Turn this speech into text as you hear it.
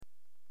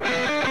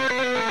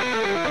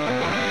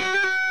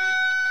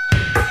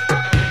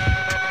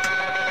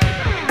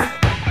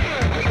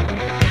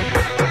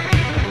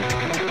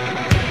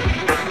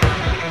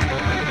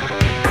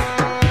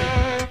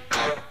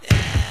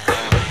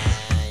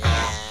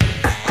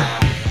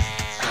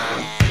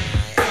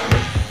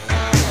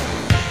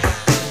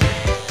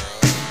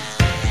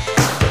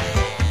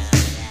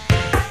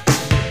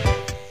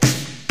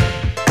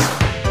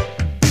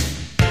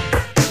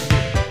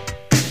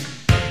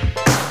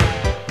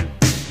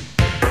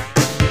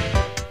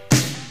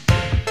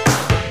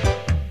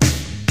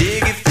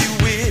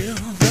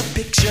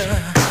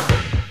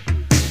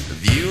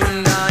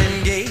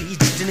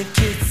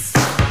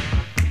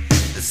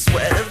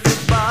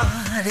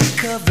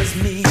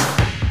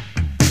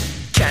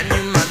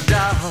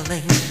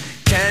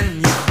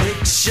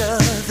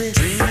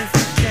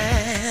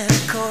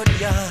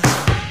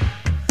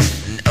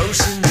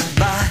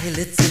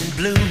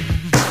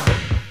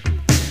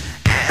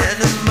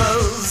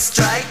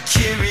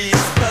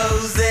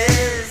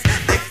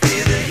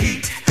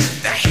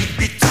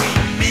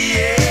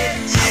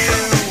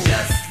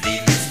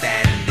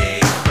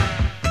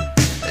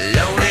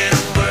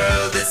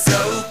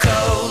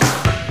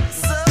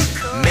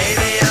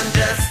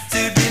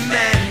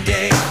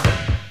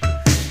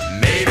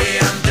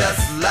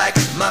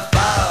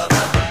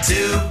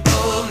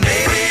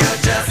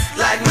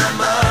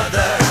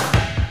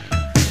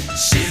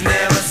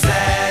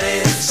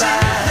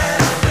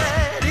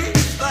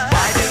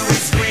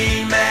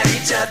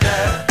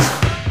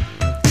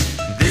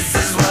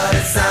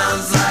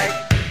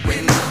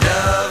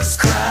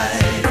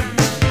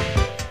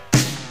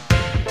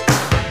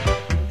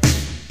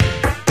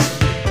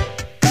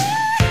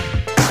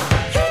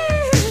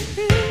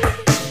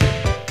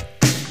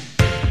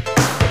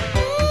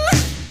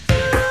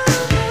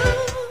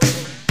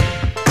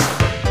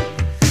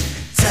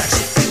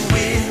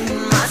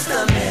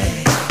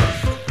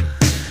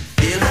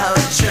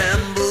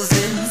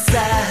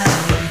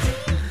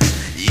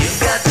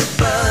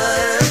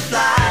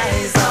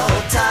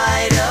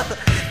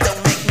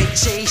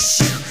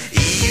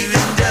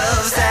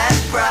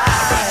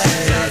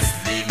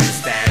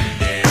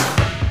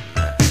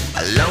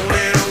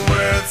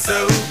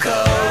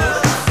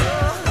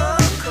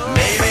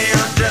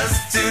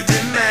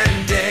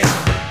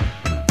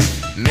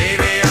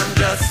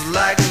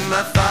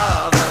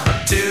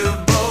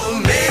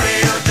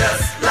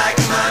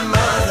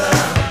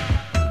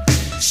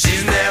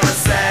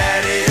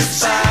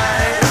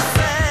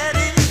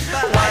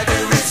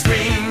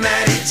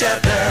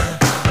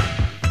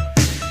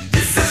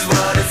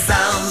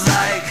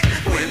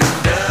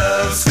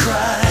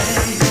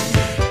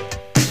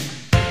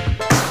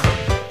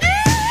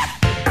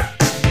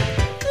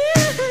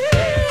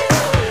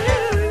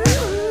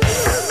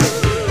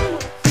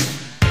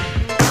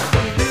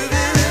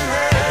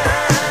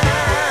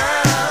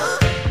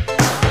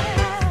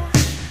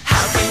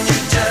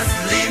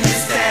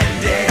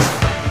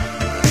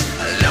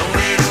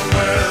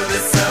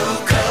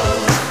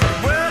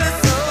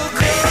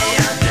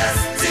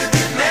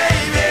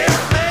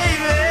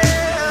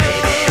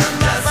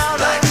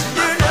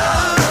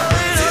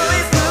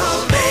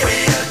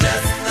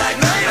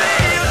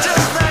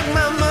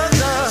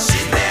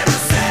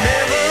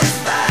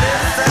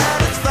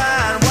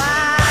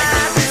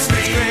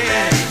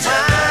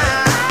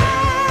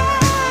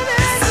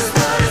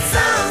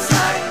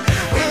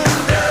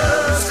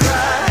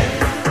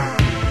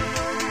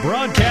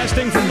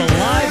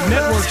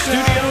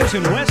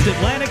Studios in West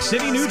Atlantic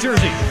City, New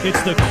Jersey.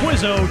 It's the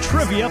Quizzo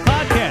Trivia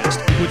Podcast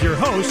with your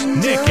hosts,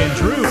 Nick and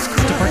Drew.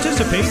 To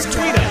participate,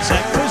 tweet us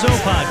at Quizzo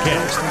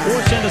Podcast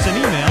or send us an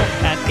email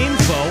at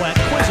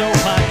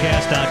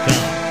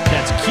info@QuizzoPodcast.com.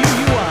 That's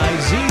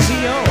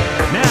QUIZZO.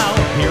 Now,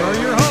 here are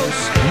your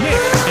hosts,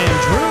 Nick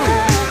and Drew.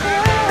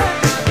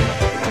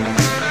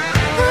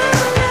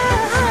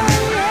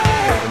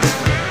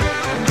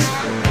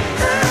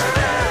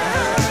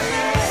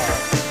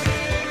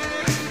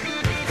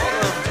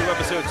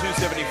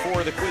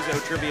 For the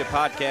Quizzo Trivia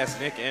Podcast,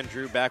 Nick and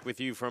Drew back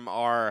with you from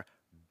our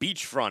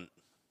beachfront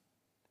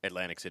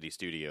Atlantic City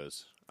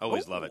studios.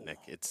 Always love it, Nick.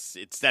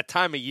 It's that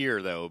time of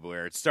year though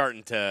where it's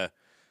starting to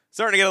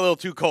get a little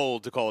too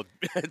cold to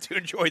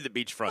enjoy the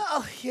beachfront.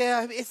 Well,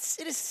 yeah, it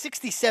is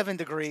 67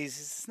 degrees.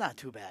 It's not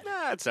too bad.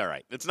 Nah, it's all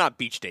right. It's not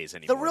beach days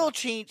anymore. The real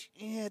change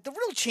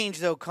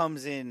though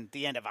comes in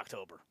the end of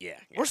October. Yeah.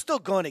 We're still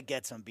going to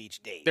get some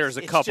beach days. There's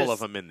a couple of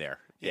them in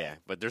there. Yeah,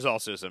 but there's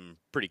also some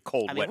pretty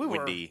cold, wet,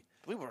 windy.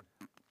 We were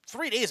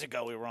 3 days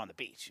ago. We were on the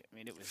beach. I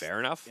mean, it was fair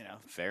enough. You know,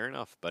 fair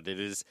enough. But it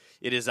is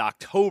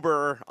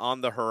October on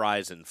the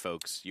horizon,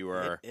 folks.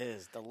 It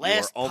is the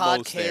last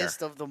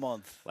podcast of the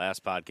month.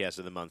 Last podcast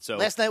of the month. So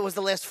last night was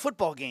the last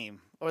football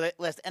game or the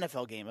last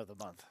NFL game of the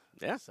month.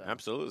 Yeah, so.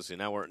 Absolutely. So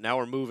now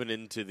we're moving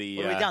into the.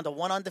 What are we down to?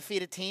 One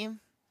undefeated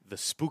team. The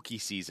spooky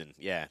season.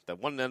 Yeah, the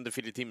one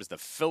undefeated team is the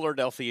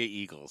Philadelphia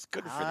Eagles.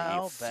 Good for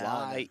them.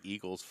 Fly,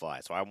 Eagles, fly.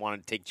 So I wanted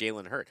to take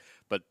Jalen Hurt,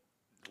 but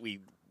we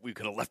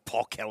could have left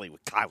Paul Kelly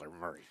with Kyler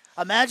Murray.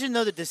 Imagine,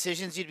 though, the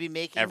decisions you'd be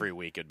making. Every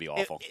week it'd be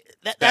awful.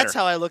 That's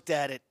how I looked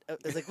at it.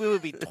 It's like we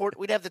would be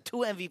we'd have the two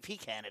MVP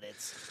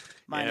candidates.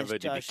 Yeah,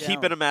 but you'd be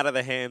keeping them out of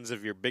the hands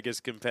of your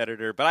biggest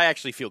competitor. But I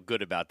actually feel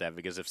good about that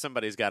because if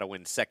somebody's got to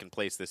win second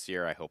place this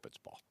year, I hope it's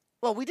Paul.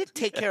 Well, we did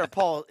take care of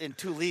Paul in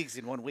 2 leagues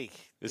in 1 week.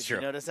 It's did true.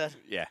 You notice that?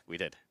 Yeah, we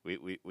did.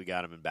 We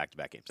got him in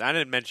back-to-back games. I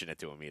didn't mention it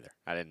to him either.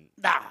 I didn't.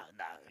 Nah.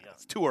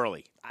 It's too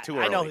early. I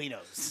know he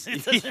knows. You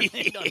don't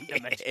need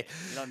to mention it.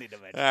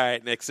 All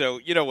right, Nick. So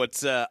you know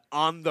what's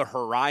on the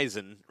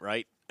horizon,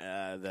 right?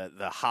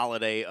 The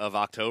holiday of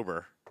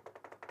October.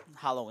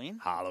 Halloween.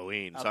 So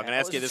I'm going to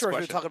ask you this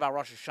question. If you're talking about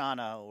Rosh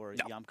Hashanah or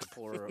Yom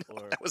Kippur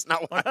or that was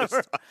not what I was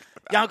talking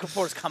about. Yom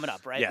Kippur's coming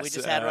up, right? Yes, we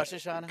just had Rosh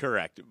Hashanah.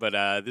 Correct,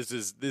 but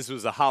this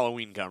was a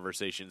Halloween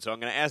conversation. So I'm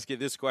going to ask you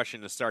this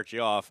question to start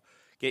you off,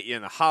 get you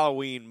in a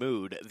Halloween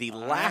mood. The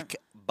lac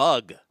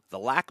bug,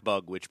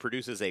 which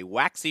produces a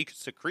waxy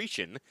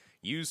secretion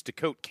used to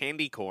coat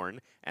candy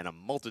corn and a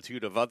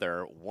multitude of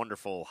other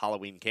wonderful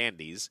Halloween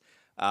candies,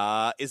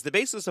 is the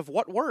basis of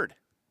what word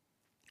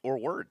or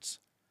words?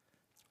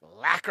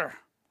 Lacquer!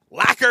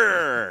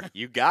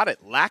 You got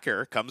it.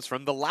 Lacquer comes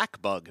from the lac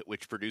bug,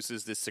 which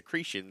produces this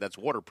secretion that's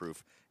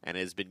waterproof and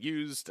has been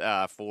used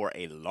for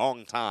a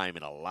long time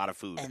in a lot of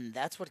food. And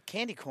that's what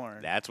candy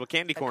corn. That's what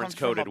candy corn's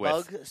coated with.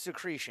 Bug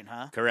secretion,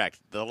 huh?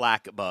 Correct. The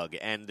lac bug.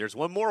 And there's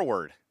one more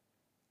word.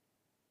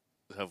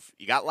 So if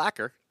you got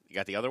lacquer. You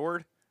got the other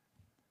word?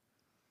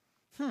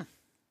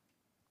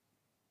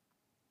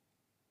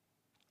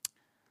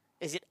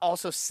 Is it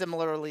also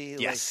similarly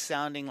like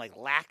sounding like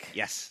lac?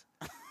 Yes.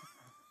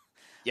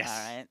 Yes.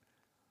 All right.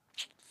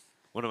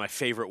 One of my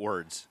favorite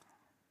words.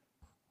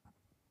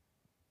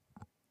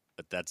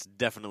 But that's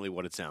definitely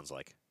what it sounds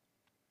like.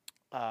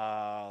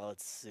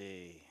 Let's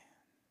see.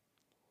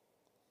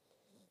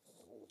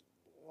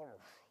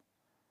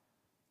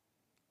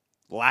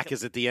 Lack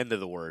is at the end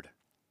of the word.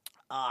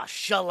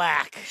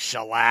 Shellac.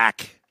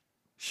 Shellac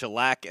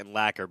and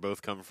lac are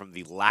both come from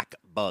the lac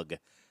bug.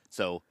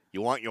 So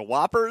you want your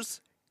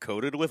Whoppers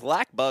coated with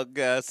lac bug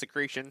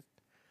secretion.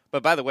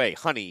 But by the way,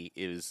 honey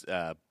is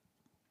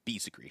bee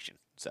secretion.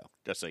 So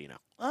just so you know.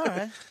 All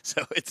right.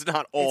 So it's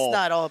not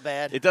all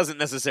bad. It doesn't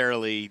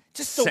necessarily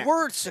just the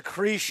word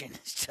secretion.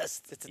 It's a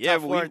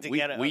tough word to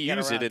get we get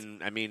use around. it,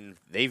 and I mean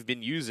they've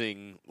been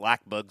using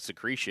lac bug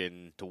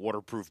secretion to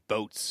waterproof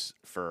boats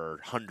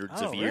for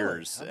hundreds of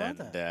years, really? How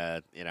about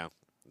that? You know,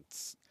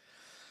 it's.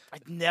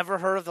 I'd never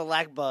heard of the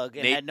lac bug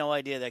and had no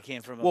idea that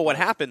came from. Well, what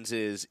happens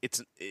is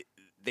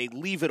they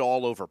leave it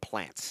all over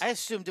plants. I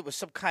assumed it was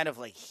some kind of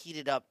like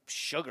heated up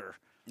sugar.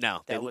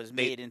 No, that was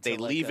made into. They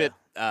leave it.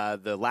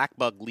 The lac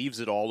bug leaves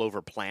it all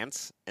over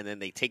plants, and then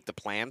they take the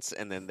plants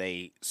and then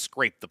they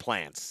scrape the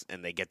plants,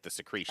 and they get the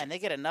secretion. And they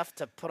get enough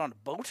to put on a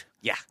boat.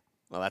 Yeah,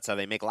 well, that's how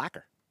they make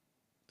lacquer.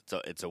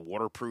 It's a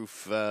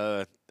waterproof.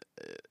 So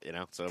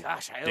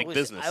gosh, big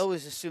business. I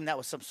always assumed that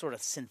was some sort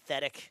of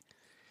synthetic.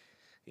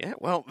 Yeah,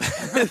 well,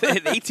 in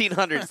the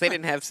 1800s, they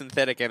didn't have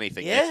synthetic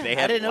anything. Yeah, they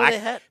had I didn't know they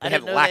had. They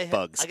had lac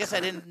bugs. I guess I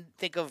didn't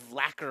think of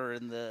lacquer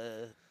in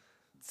the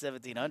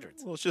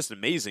 1700s. Well, it's just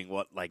amazing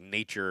what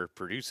nature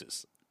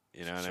produces.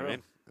 You know what I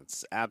mean?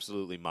 It's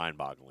absolutely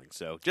mind-boggling.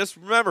 So just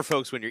remember,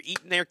 folks, when you're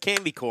eating their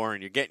candy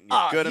corn, you're getting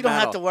your good amount. You don't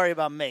have to worry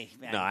about me.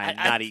 Man. No, I'm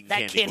not eating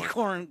that candy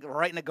corn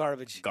right in the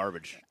garbage.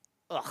 Garbage.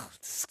 Ugh,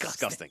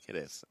 disgusting. It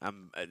is.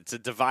 It's a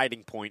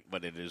dividing point,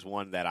 but it is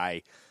one that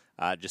I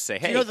just say,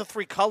 hey. Do you know the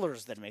 3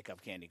 colors that make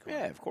up candy corn?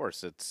 Yeah, of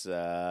course. It's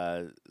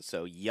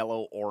so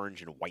yellow,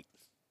 orange, and white.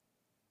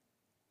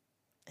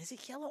 Is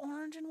it yellow,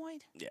 orange, and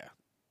white? Yeah.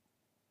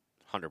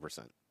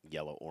 100%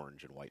 yellow,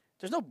 orange, and white.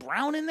 There's no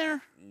brown in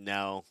there?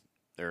 No,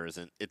 there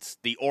isn't. It's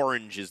the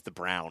orange is the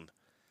brown.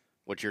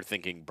 What you're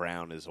thinking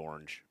brown is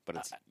orange, but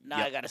it's Now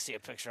I got to see a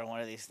picture of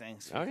one of these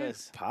things. Okay,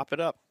 Because pop it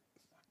up.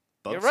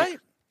 Bug you're right.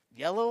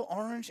 Yellow,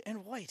 orange,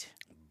 and white.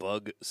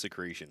 Bug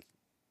secretion.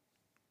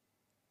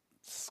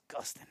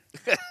 Disgusting.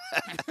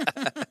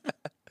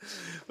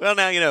 Well,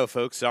 now you know,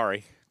 folks.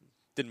 Sorry.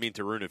 Didn't mean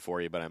to ruin it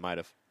for you, but I might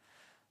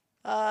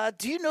have.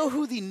 Do you know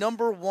who the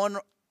number 1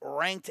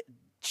 ranked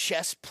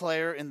chess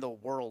player in the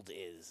world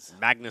is?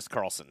 Magnus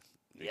Carlsen.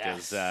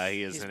 Yes. Because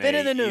He's been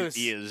in the news.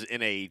 He is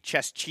in a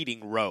chess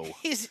cheating row.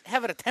 He's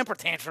having a temper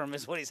tantrum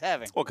is what he's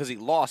having. Well, because he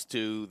lost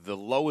to the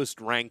lowest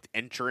ranked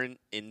entrant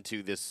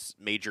into this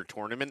major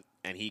tournament,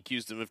 and he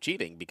accused him of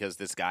cheating because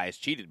this guy has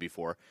cheated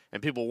before.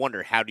 And people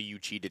wonder, how do you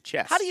cheat at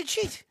chess? How do you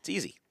cheat? It's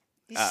easy.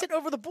 He's sitting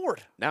over the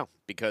board. No,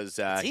 because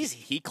easy.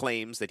 he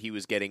claims that he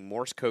was getting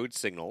Morse code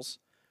signals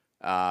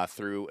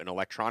through an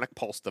electronic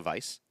pulse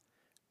device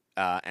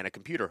and a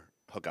computer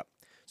hookup.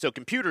 So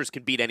computers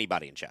can beat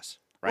anybody in chess,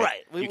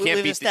 right? We've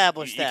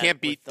established that. You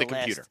can't beat the with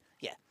computer.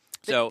 Yeah.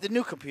 So the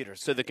new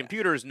computers. So the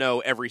computers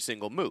know every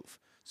single move.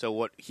 So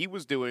what he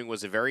was doing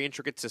was a very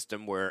intricate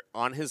system where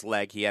on his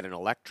leg he had an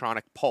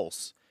electronic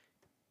pulse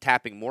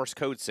tapping Morse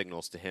code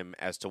signals to him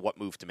as to what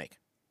move to make.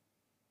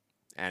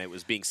 And it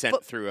was being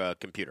sent through a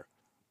computer.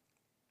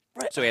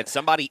 Right. So he had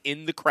somebody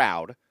in the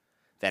crowd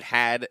that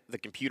had the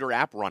computer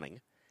app running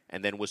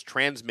and then was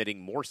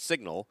transmitting more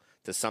signal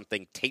to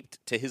something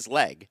taped to his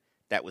leg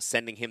that was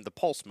sending him the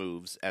pulse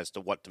moves as to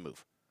what to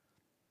move.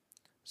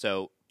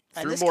 So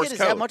and through this Morse kid is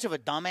code, that much of a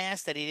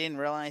dumbass that he didn't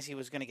realize he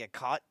was going to get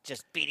caught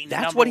just beating the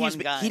that's number what one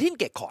guy. He didn't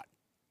get caught.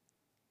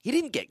 He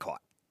didn't get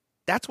caught.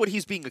 That's what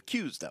he's being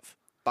accused of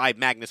by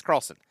Magnus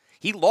Carlsen.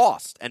 He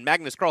lost, and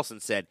Magnus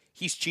Carlsen said,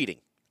 he's cheating.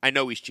 I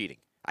know he's cheating.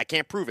 I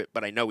can't prove it,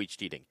 but I know he's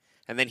cheating.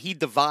 And then he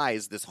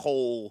devised this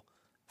whole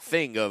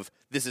thing of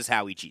this is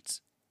how he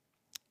cheats.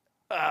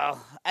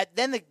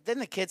 Then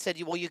the kid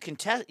said, "Well, you can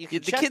test." The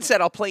kid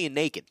said, "I'll play you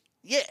naked."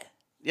 Yeah.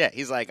 Yeah,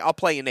 he's like, "I'll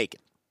play you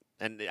naked,"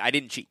 and I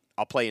didn't cheat.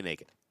 I'll play you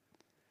naked.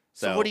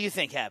 So what do you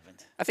think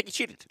happened? I think he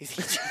cheated.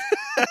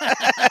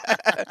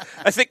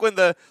 I think when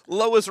the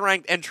lowest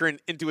ranked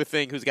entrant into a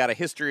thing who's got a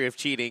history of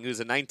cheating, who's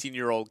a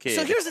 19-year-old kid.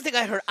 So here's the thing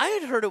I heard. I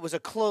had heard it was a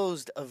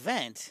closed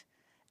event,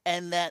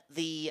 and that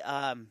the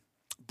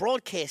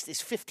broadcast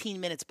is 15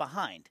 minutes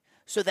behind,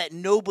 so that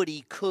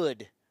nobody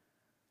could.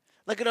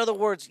 Like, in other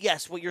words,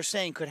 yes, what you're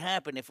saying could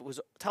happen if it was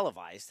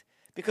televised,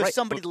 because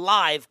somebody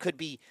live could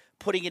be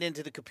putting it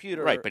into the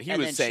computer. Right, but he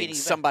was saying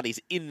somebody's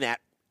back. in that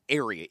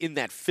area, in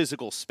that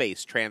physical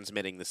space,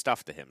 transmitting the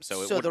stuff to him,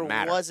 so it wouldn't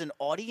matter. So there was an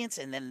audience,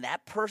 and then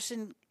that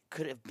person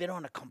could have been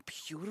on a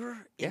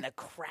computer in the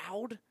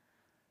crowd,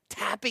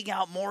 tapping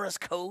out Morse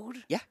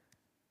code? Yeah.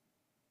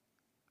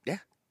 Yeah.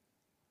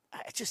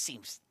 It just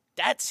seems...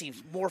 That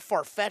seems more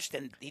far-fetched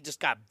than he just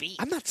got beat.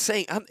 I'm not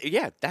saying...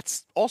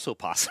 that's also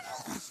possible.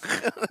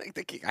 I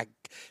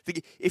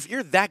think if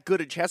you're that good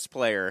a chess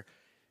player,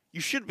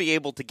 you should be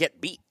able to get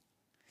beat,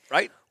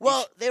 right?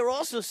 Well, they were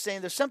also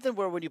saying there's something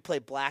where when you play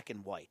black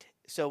and white,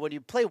 so when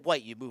you play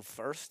white, you move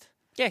first.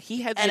 Yeah,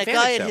 he had the and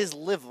advantage, a guy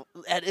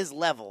at his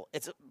level,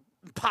 it's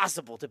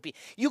impossible to beat.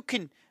 You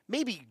can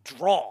maybe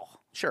draw.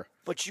 Sure.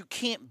 But you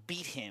can't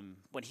beat him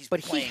when he's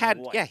playing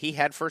white. Yeah, he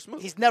had first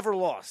move. He's never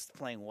lost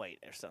playing white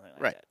or something like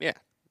that. Right, yeah.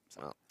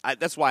 Well,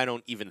 that's why I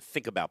don't even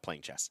think about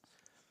playing chess.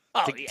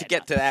 To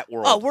get to that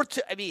world. Oh,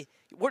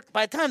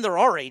 by the time they're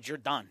our age, you're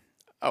done.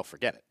 Oh,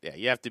 forget it. Yeah,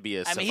 you have to be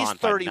a savant. He's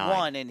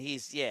 31, and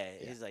he's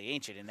like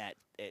ancient in that.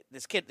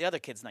 The other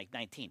kid's like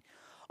 19.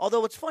 Although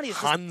what's funny is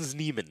Hans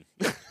Niemann.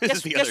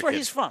 Guess where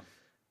he's from?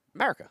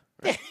 America.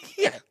 Right?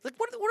 Yeah. Like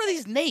what are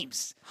these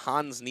names?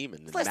 Hans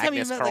Niemann. Last time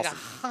you met like a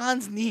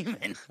Hans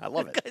Niemann. I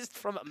love it. Guy's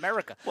from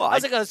America. Well, I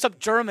was like some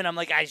German. I'm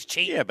like, he's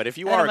cheating. Yeah, but if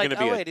you are going to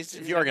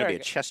be a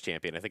chess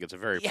champion, I think it's a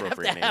very you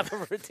appropriate have to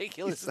have a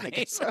ridiculous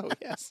name. So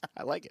yes,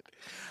 I like it.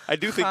 I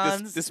do think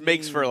this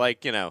makes for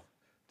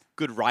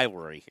good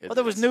rivalry. Well,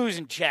 there was news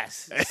in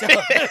chess. So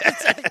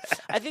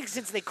I think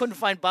since they couldn't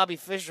find Bobby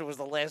Fischer was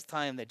the last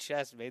time that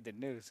chess made the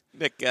news.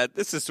 Nick,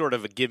 this is sort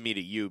of a give me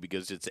to you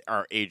because it's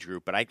our age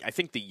group, but I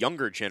think the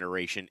younger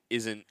generation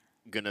isn't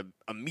going to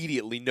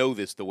immediately know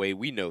this the way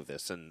we know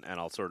this, and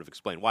I'll sort of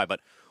explain why.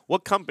 But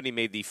what company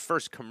made the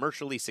first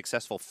commercially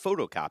successful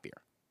photocopier?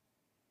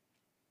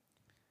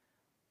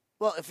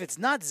 Well, if it's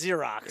not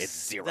Xerox,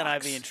 it's Xerox. Then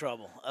I'd be in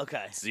trouble.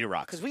 Okay.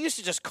 Xerox. Because we used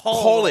to just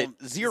call it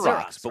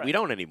Xerox, but we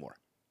don't anymore.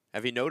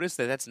 Have you noticed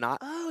that that's not?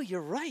 Oh,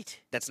 you're right.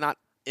 That's not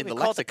in the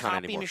lexicon lexicon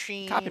copy anymore.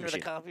 Machine Copy or machine.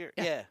 the copier.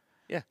 Yeah.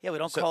 Yeah, we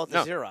don't call it the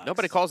Xerox.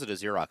 Nobody calls it a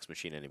Xerox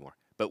machine anymore.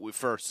 But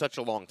for such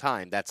a long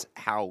time, that's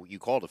how you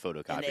called a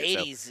photocopier. In the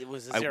 80s, it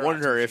was a Xerox I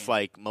wonder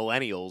machine. if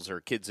millennials or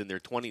kids in their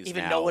 20s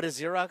even now know what a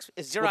Xerox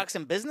is. Xerox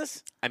in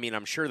business? I mean,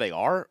 I'm sure they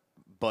are,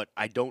 but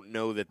I don't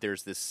know that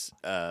there's this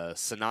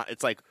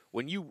It's like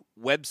when you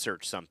web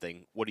search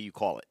something, what do you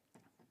call it?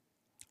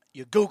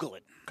 You Google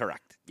it.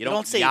 Correct. You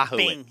don't say Yahoo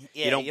Bing. it.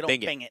 Yeah, you don't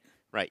Bing it.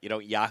 Right. You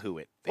don't Yahoo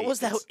it. What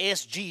was that?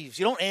 Ask Jeeves.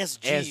 You don't ask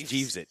Jeeves. Ask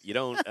Jeeves it. You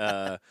don't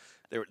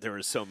There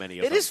were so many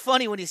of It them. is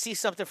funny when you see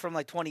something from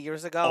like 20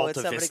 years ago and Alta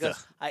somebody Vista.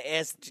 goes, I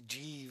asked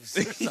Jeeves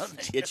or something.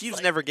 Yeah, It's Jeeves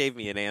like- never gave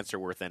me an answer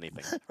worth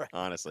anything, Right.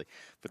 honestly.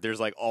 But there's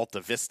like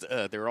Alta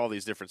Vista. There are all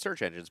these different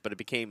search engines, but it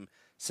became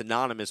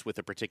synonymous with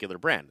a particular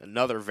brand.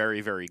 Another very,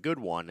 very good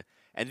one.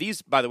 And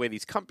these, by the way,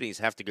 these companies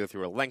have to go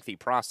through a lengthy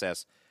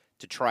process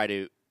to try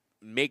to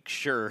make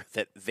sure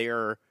that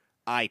their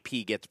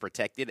IP gets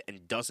protected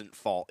and doesn't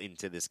fall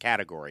into this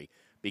category.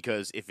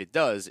 Because if it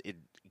does, it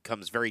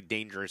becomes very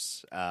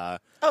dangerous. Oh,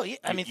 yeah.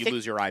 I mean, you think,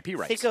 lose your IP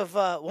rights. think of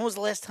when was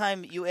the last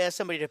time you asked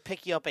somebody to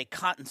pick you up a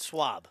cotton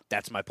swab?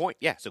 That's my point.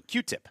 Yeah. So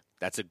Q-tip,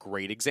 that's a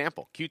great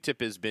example.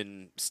 Q-tip has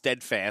been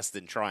steadfast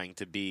in trying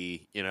to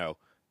be,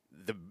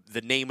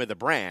 the name of the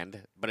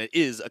brand, but it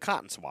is a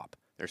cotton swab.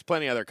 There's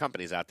plenty of other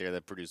companies out there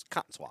that produce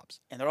cotton swabs.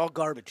 And they're all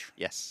garbage.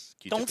 Yes.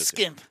 Q-tip Don't is good.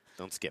 skimp.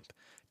 Don't skimp.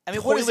 I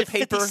mean, what is Toilet it,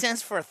 50 paper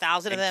cents for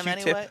 1,000 of and them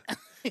Q-tip. anyway?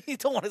 You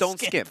don't want to Don't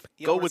skimp.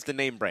 You Go don't wanna with the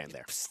name brand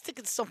there.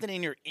 Sticking something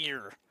in your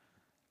ear.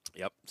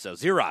 Yep. So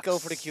Xerox. Go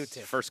for the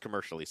Q-tip. First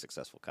commercially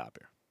successful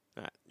copier.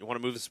 All right. You want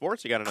to move to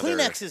sports? You got another.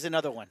 Kleenex is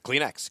another one.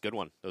 Kleenex. Good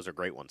one. Those are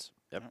great ones.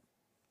 Yep.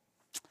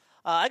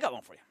 I got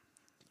one for you.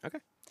 Okay.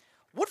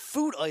 What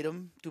food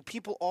item do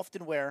people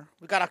often wear?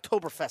 We got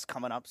Oktoberfest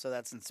coming up, so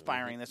that's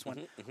inspiring this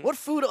one. What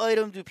food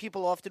item do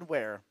people often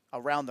wear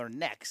around their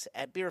necks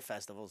at beer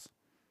festivals?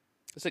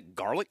 Is it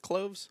garlic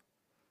cloves?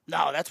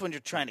 No, that's when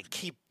you're trying to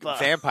keep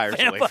Vampires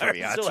away from vampires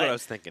you. That's what away. I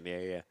was thinking.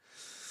 Yeah.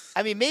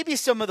 I mean, maybe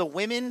some of the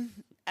women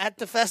at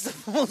the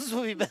festivals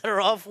would be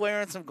better off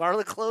wearing some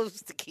garlic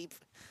cloves to keep.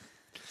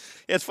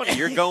 Yeah, it's funny.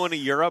 You're going to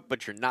Europe,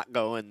 but you're not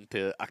going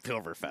to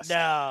Oktoberfest.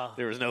 No.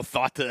 There was no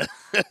thought to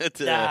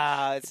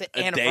Nah, it's an a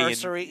day and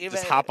anniversary.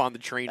 just hop on the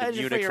train to Imagine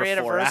Munich for your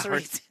for 4 anniversary,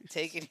 hours.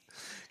 taking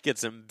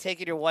Get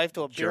your wife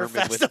to a beer German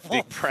with festival.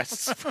 big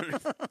breasts.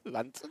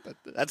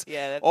 That's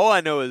Yeah, that- all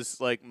I know is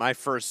like my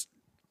first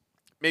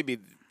maybe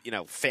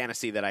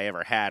fantasy that I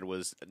ever had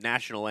was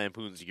National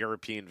Lampoon's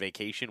European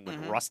Vacation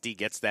when Rusty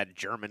gets that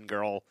German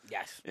girl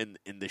Yes. in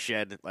the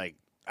shed. Like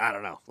I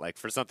don't know, like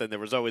for something there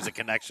was always a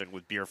connection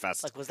with Beer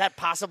Fest. Like, was that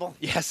possible?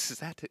 Yes, is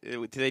that?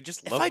 Do they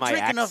just If love I my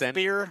drink enough accent?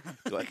 beer,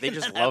 They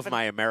just that love happen?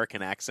 my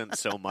American accent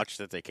so much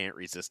that they can't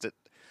resist it.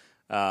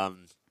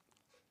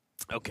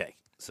 Okay,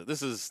 so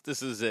this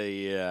is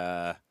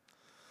a.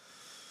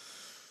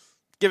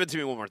 Give it to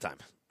me one more time.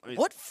 I mean,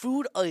 What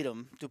food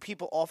item do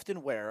people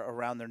often wear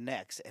around their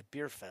necks at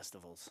beer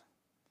festivals?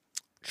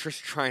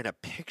 Just trying to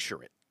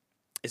picture it.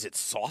 Is it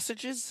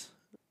sausages?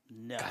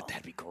 No. God,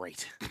 that'd be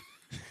great.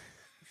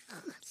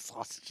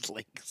 Sausage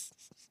links.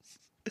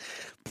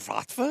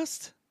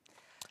 Bratwurst?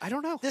 I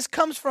don't know. This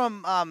comes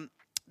from.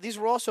 These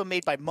were also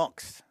made by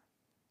monks,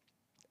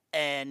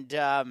 and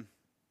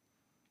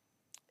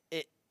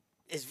it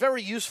is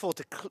very useful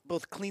to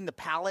both clean the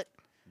palate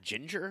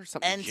Ginger?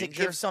 Something and ginger?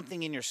 to give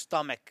something in your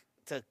stomach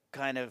to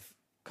kind of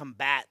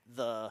combat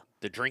the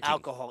drinking.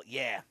 alcohol.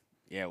 Yeah.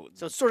 Yeah.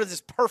 So it's sort of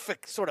this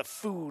perfect sort of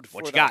food for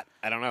what you the got?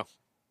 I don't know.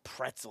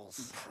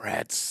 pretzels.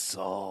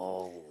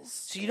 Pretzels.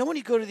 So you know when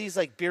you go to these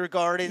like beer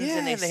gardens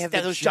and they have have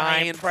the those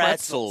giant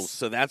pretzels.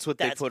 So that's what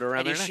they put around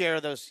and their you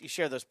neck.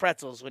 share those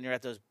pretzels when you're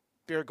at those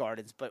beer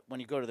gardens, but when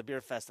you go to the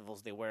beer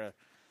festivals, they wear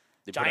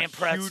They put giant a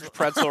pretzel. huge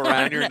pretzel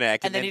around your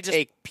neck, and then you just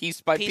take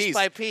piece by piece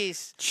by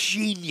piece.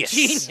 Genius.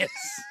 Genius.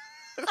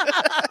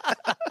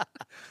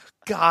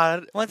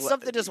 God. When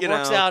something just you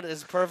works know, out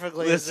as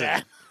perfectly as listen,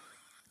 that,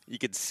 You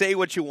can say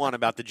what you want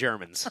about the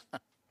Germans.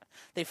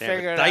 they They have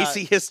figured a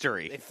dicey out.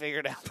 history. They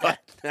figured out But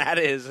that. that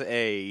is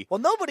a Well,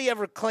 nobody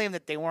ever claimed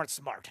that they weren't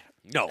smart.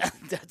 no.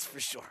 That's for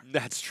sure.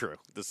 That's true.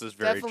 This is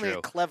very Definitely true.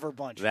 a clever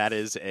bunch. That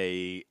is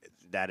a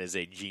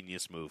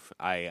genius move.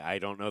 I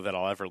don't know that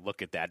I'll ever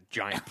look at that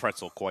giant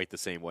pretzel quite the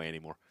same way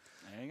anymore.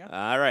 There you go.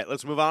 All right,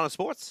 let's move on to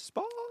sports.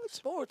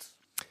 Sports.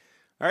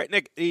 All right,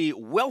 Nick, the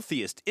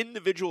wealthiest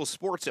individual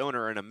sports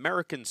owner in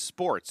American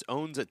sports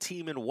owns a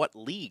team in what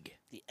league?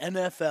 The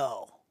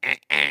NFL. All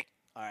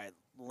right,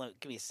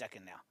 give me a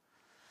second now.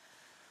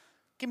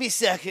 Give me a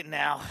second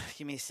now.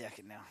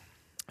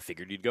 I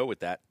figured you'd go with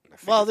that.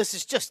 Well,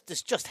 this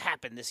just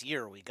happened this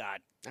year. We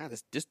got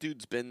This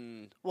dude's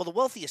been the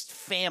wealthiest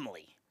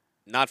family.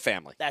 not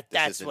family. That's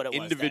This is what an it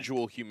was then.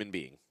 individual human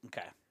being.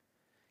 Okay.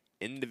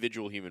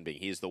 Individual human being.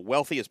 He is the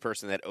wealthiest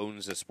person that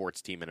owns a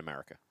sports team in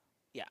America.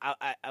 Yeah,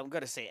 I'm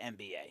gonna say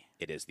NBA.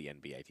 It is the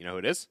NBA. Do you know who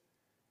it is?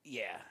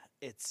 Yeah,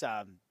 it's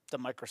the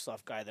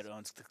Microsoft guy that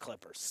owns the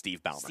Clippers.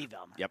 Steve Ballmer. Steve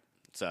Ballmer. Yep.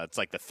 It's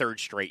like the third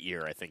straight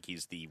year. I think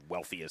he's the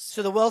wealthiest.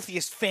 So the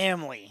wealthiest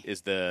family,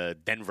 Is the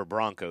Denver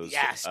Broncos?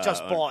 Yes,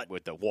 just bought.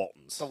 with the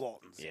Waltons. the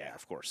Waltons. Yeah,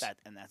 of course.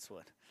 That's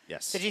what.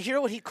 Yes. Did you hear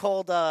what he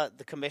called the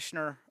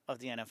commissioner of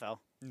the NFL?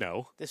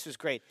 No. This was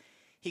great.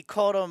 He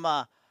called him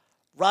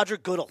Roger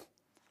Goodell,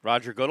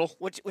 Roger Goodell.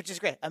 which is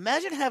great.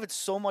 Imagine having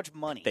so much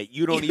money That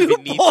you don't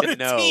even need bought to a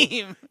know.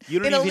 team You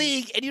don't in a even-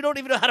 league, and you don't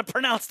even know how to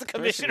pronounce the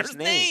commissioner's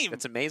name.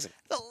 That's amazing.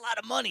 That's a lot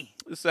of money.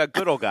 This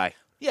Goodell guy.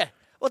 Yeah.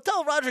 Well,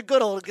 tell Roger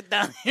Goodell to get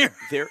down here.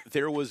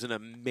 There was an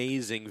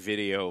amazing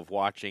video of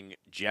watching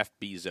Jeff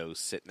Bezos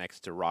sit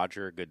next to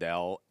Roger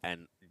Goodell,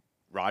 and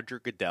Roger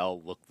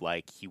Goodell looked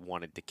like he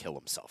wanted to kill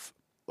himself.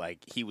 like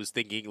he was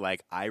thinking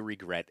like, I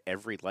regret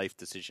every life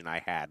decision I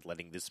had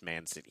letting this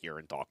man sit here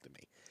and talk to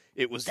me.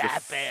 It was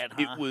that bad,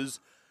 huh? It was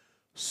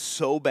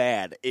so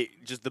bad.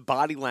 It just the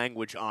body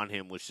language on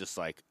him was just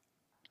like,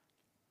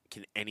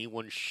 can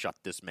anyone shut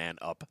this man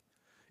up?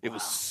 It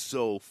was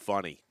so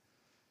funny.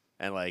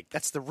 And like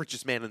that's the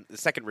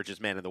second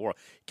richest man in the world.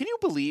 Can you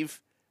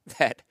believe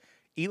that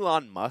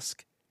Elon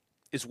Musk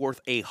is worth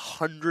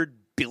 $100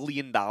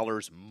 billion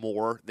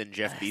more than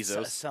Jeff Bezos?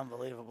 That's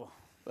unbelievable.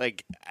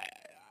 Like,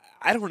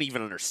 I don't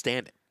even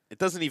understand it. It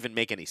doesn't even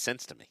make any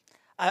sense to me.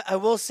 I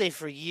will say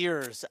for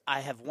years,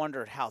 I have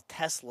wondered how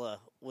Tesla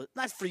was,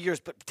 not for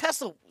years, but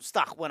Tesla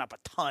stock went up a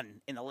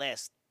ton in the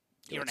last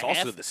year and a half. It's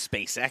also the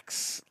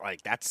SpaceX.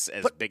 Like, that's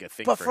as big a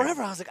thing But for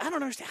forever, him. I was like, I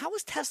don't understand. How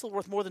is Tesla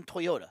worth more than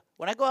Toyota?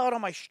 When I go out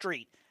on my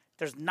street,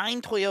 there's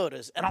 9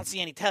 Toyotas, and I don't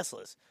see any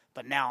Teslas.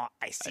 But now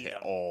I see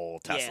them. All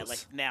Teslas. Yeah,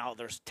 like now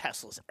there's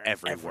Teslas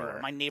Everywhere.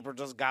 My neighbor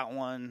just got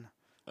one.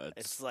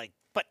 It's like,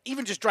 but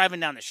even just driving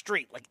down the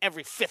street, like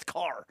every 5th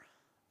car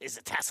is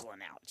a Tesla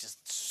now.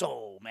 Just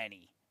so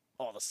many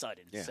all of a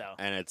sudden. Yeah. So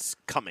And it's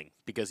coming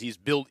because he's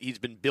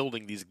been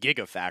building these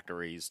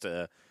gigafactories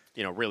to,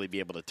 really be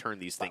able to turn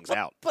these things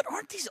out. But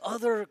aren't these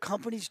other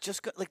companies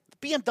just like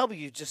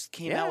BMW just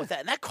came out Yeah. with that,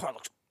 and that car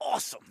looks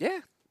awesome. Yeah.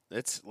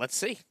 Let's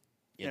see.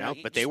 You know,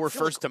 you but they just were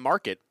feel first to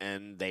market,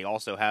 and they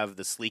also have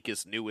the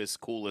sleekest, newest,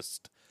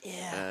 coolest.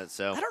 Yeah.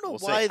 So I don't know we'll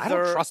why see. I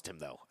don't they're- trust him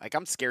though. Like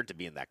I'm scared to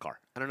be in that car.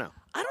 I don't know.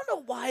 I don't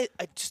know why.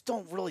 I just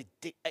don't really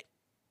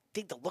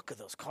dig the look of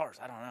those cars.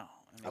 I don't know.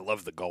 I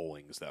love the gull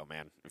wings though,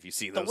 man. If you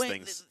see The those wing-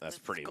 things, that's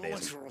pretty the Goldwings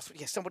amazing. are also-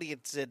 yeah, somebody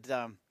had said,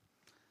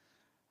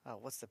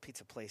 what's the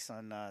pizza place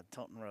on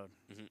Tilton Road?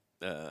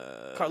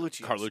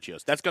 Carluccio's.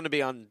 Carluccio's. That's going to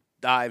be on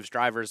Dives,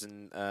 Drivers,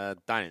 and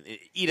Dining.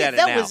 Eat Yeah, at it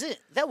that now. was it.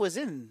 That was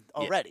in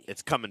Yeah, already.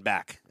 it's coming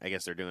back. I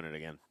guess they're doing it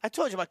again. I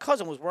told you my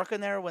cousin was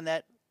working there when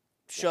that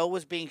show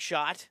was being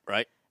shot,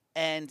 Right?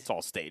 and It's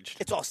all staged.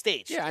 it's all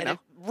staged. Yeah, I and know. it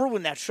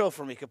ruined that show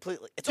for me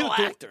completely. It's Dude, all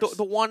actors.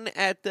 the one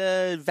at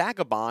the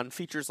Vagabond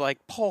features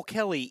like Paul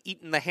Kelly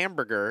eating the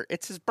hamburger.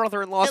 It's his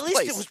brother-in-law's At least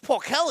place. it was Paul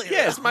Kelly.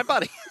 Yeah, though. it's my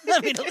buddy.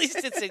 I mean, at least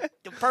it's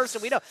a person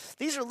we know.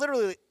 These are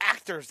literally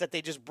actors that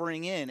they just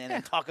bring in and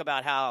then talk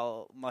about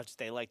how much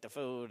they like the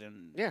food.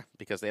 And Yeah,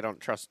 because they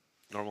don't trust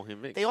normal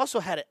human beings. they also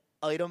had an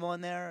item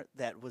on there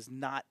that was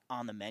not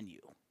on the menu.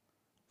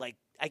 Like,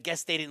 I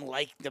guess they didn't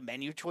like the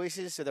menu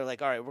choices, so they're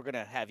like, all right, we're going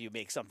to have you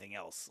make something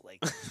else.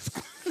 Like,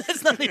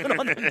 that's not even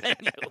on the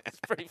menu. It's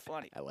pretty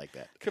funny. I like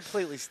that.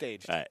 Completely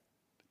staged. All right.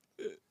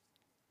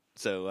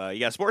 So, you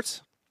got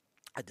sports?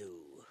 I do.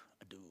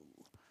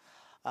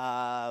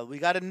 We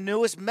got a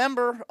newest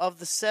member of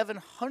the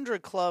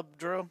 700 Club,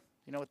 Drew.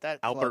 You know what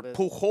that club Albert is?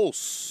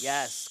 Pujols.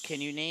 Yes. Can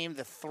you name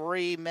the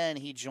 3 men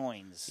he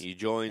joins? He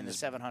joins in the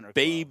 700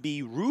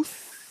 Baby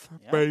Ruth.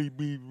 Yep.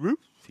 Baby Ruth.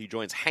 He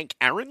joins Hank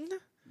Aaron.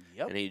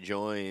 Yep. And he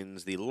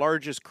joins the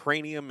largest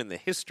cranium in the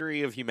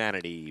history of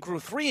humanity. Grew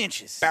 3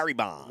 inches. Barry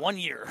Bonds. 1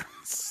 year.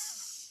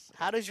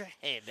 How does your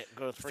head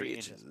grow 3 3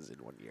 inches? inches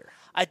in 1 year.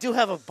 I do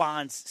have a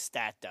Bonds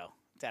stat, though,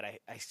 that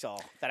I saw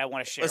that I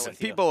want to share Listen,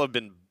 with you. people have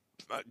been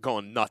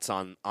going nuts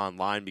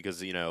online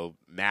because,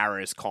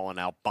 Maris calling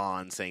out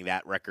Bonds saying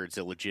that record's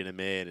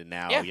illegitimate, and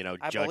now, Yeah,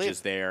 I Judge believe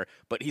is there.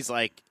 But he's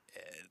like,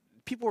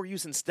 people were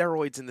using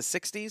steroids in the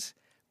 60s.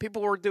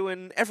 People were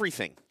doing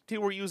everything.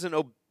 People were using,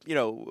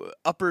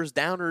 uppers,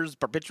 downers,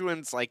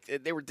 barbiturates. Like,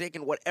 they were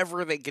taking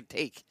whatever they could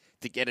take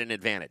to get an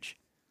advantage.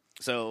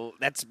 So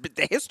that's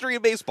the history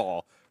of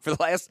baseball for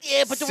the last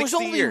Yeah, but there was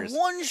 60 only years.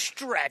 one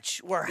stretch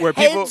where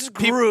people heads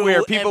grew where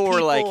and people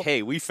were like,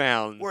 "Hey, we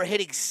found we're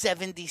hitting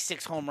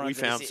 76 home runs. we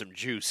in a found season." some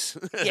juice."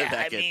 Yeah, that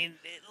I could- mean,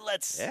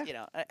 let's Yeah.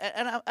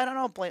 and I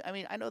don't blame. I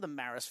mean, I know the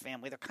Maris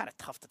family; they're kind of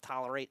tough to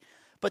tolerate,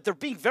 but they're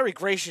being very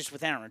gracious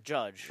with Aaron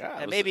Judge. Yeah, it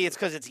and was- maybe it's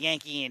because it's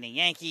Yankee and a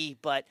Yankee,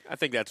 but I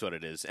think that's what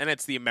it is, and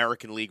it's the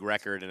American League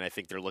record, and I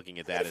think they're looking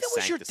at that if as it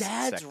was your sanctus-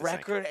 dad's sacrosanct.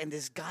 record and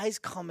this guy's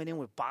coming in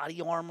with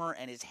body armor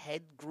and his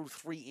head grew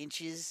 3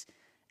 inches,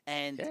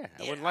 and Yeah,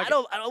 I wouldn't like it.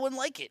 I wouldn't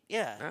like it.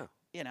 Yeah, No.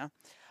 you know.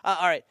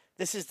 All right,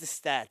 this is the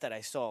stat that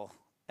I saw,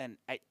 and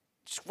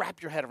just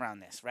wrap your head around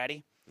this.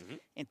 Ready? Mhm.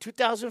 In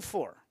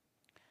 2004,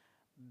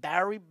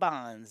 Barry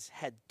Bonds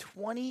had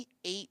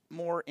 28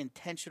 more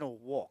intentional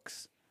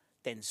walks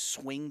than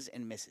swings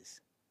and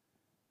misses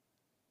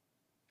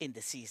in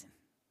the season.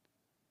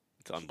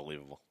 It's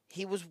unbelievable.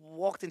 He was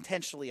walked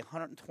intentionally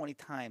 120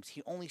 times.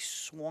 He only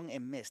swung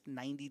and missed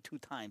 92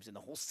 times in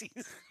the whole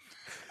season.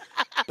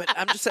 But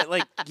I'm just saying,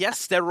 like,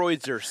 yes,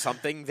 steroids are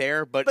something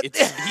there, but But-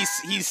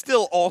 he's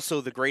still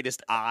also the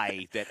greatest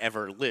eye that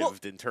ever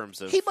lived in terms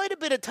of He might have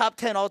been a top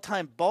 10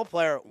 all-time ball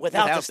player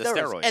without the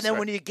steroids. And then right.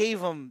 when you gave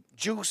him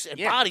juice and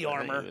Yeah, body I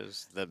think armor, it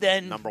was the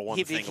then number one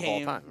he thing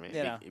became, of all time. I mean,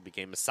 you know, he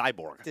became a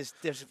cyborg. this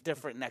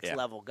different next Yeah.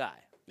 level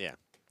guy. Yeah.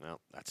 Well,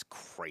 that's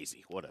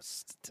crazy. What a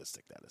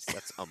statistic that is.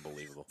 That's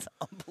unbelievable.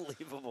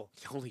 Unbelievable.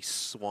 He only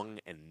swung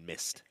and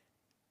missed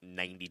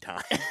 90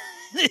 times.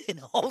 In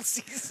the whole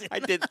season. I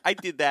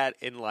did that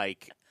in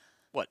like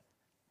what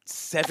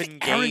 7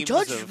 games. Aaron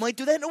Judge of, might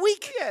do that in a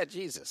week. Yeah,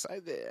 Jesus.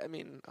 I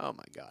mean, oh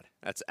my God,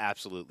 that's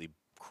absolutely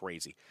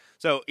crazy.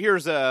 So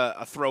here's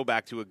a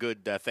throwback to a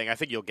good thing. I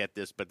think you'll get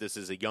this, but this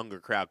is a younger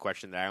crowd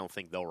question that I don't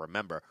think they'll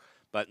remember.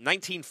 But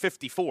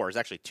 1954 is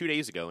actually 2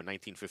 days ago in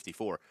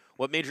 1954.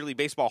 What Major League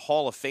Baseball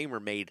Hall of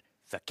Famer made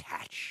the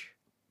catch?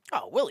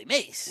 Oh, Willie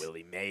Mays.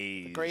 Willie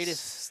Mays. The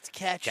greatest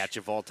catch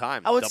of all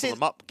time. I would Double say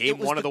him up. Game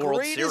one of the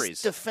World Series. It was the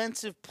greatest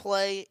defensive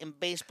play in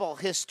baseball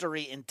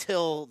history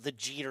until the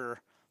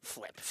Jeter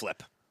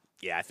flip.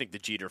 Yeah, I think the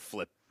Jeter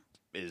flip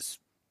is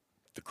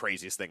the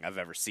craziest thing I've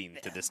ever seen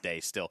to this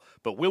day still.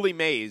 But Willie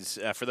Mays,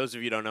 for those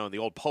of you who don't know, in the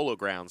old Polo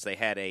Grounds, they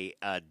had a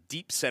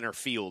deep center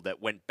field that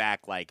went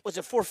back like... Was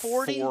it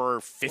 440?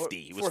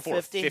 450. He was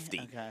 450.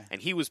 Okay. And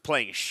he was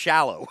playing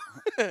shallow.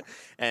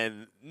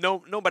 And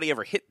nobody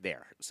ever hit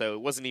there. So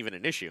it wasn't even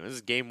an issue. This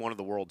is game one of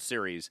the World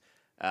Series.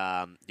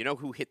 You know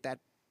who hit that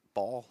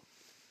ball?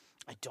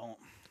 I don't.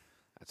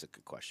 That's a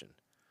good question.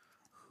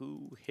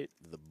 Who hit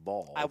the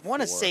ball? I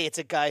want to say it's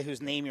a guy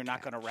whose name you're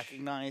not going to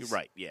recognize.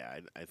 Right, yeah.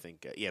 I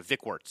think,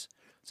 Vic Wertz.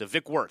 So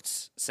Vic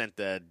Wertz sent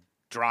the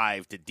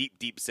drive to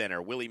deep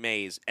center, Willie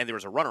Mays, and there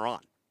was a runner on,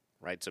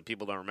 right? So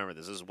people don't remember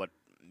this. This is what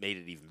made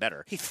it even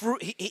better. He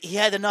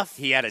had enough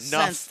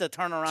sense to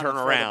turn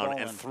around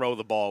and throw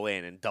the ball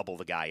in and double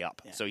the guy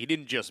up. Yeah. So he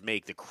didn't just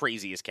make the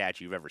craziest catch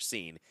you've ever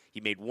seen.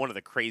 He made one of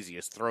the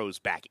craziest throws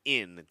back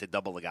in to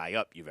double the guy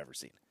up you've ever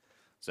seen.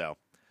 So...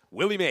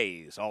 Willie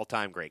Mays,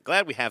 all-time great.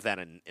 Glad we have that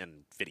in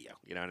video.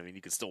 You know what I mean?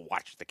 You can still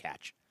watch the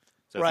catch.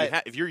 So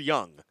right. if you're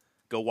young,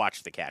 go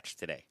watch the catch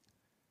today.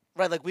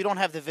 Right, like we don't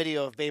have the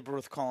video of Babe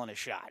Ruth calling a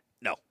shot.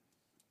 No,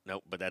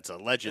 but that's a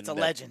legend. It's a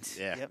legend.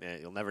 Yeah, yep. Yeah,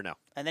 you'll never know.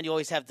 And then you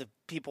always have the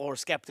people who are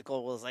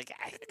skeptical. Was like,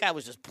 the guy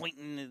was just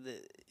pointing.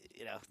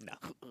 No.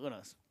 Who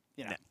knows?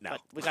 No.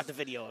 But we got the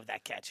video of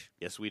that catch.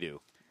 Yes, we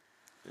do.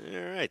 All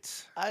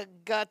right. I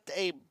got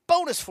a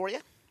bonus for you.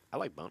 I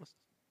like bonus.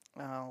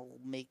 I'll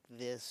make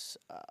this,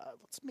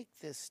 let's make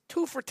this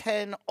 2 for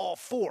 10, all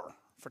 4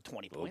 for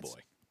 20 points. Oh,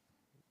 boy.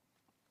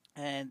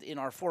 And in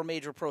our 4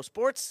 major pro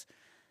sports,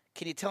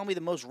 can you tell me the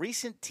most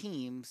recent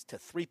teams to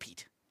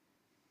three-peat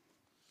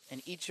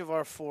in each of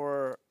our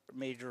 4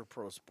 major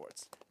pro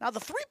sports? Now, the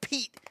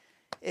three-peat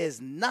is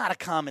not a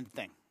common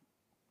thing.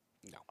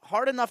 No.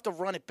 Hard enough to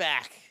run it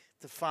back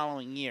the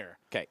following year.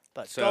 Okay.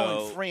 But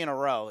going 3 in a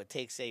row, it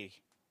takes a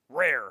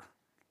rare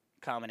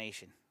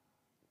combination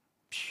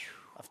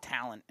of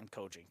talent and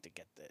coaching to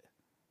get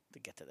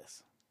to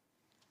this.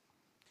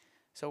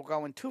 So we're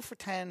going 2 for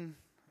 10,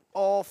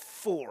 all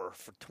 4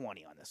 for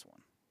 20 on this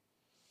one.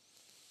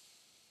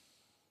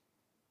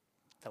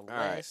 The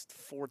last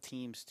 4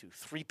 teams to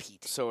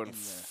three-peat. So in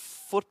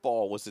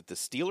football, was it the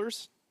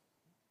Steelers?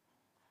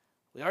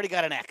 We already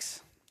got an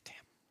X. Damn.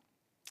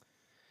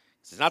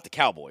 This is not the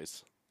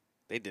Cowboys.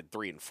 They did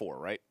 3 and 4,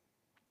 right?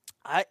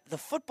 The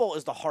football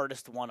is the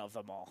hardest one of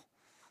them all.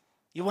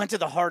 You went to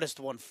the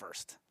hardest one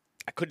first.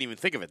 I couldn't even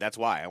think of it. That's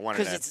why I wanted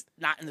to. Because it's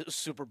not in the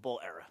Super Bowl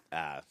era.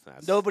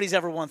 That's Nobody's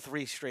ever won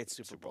 3 straight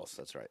Super Bowls.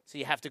 That's right. So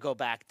you have to go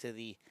back to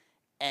the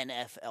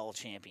NFL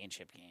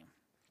championship game.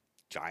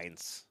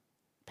 Giants.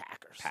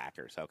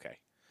 Packers. Okay.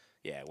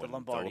 Yeah, The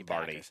Lombardi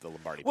Packers. The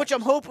Lombardi Which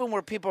Packers. I'm hoping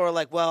where people are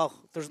like, well,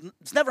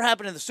 it's never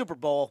happened in the Super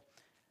Bowl.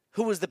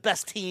 Who was the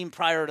best team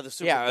prior to the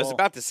Super Bowl? Yeah, I was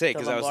about to say,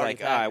 because I was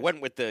like, I Packers.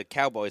 went with the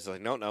Cowboys. I was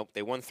like, no,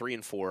 they won 3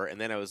 and 4.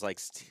 And then I was like,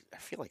 I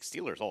feel like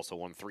Steelers also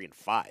won 3 and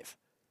 5.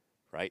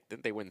 Right?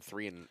 Didn't they win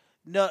 3 and...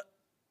 No,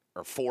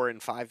 or 4 in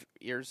 5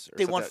 years? Or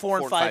they won 4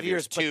 and 5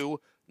 years. 2,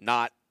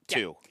 not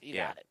 2. You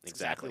got it. That's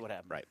exactly what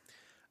happened. Right.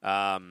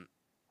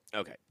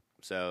 Okay,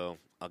 so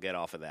I'll get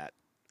off of that.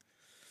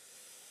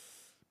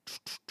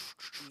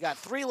 You got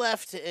 3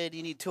 left, and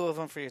you need 2 of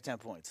them for your 10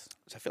 points.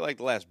 So I feel like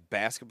the last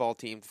basketball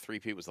team to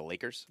three-peat was the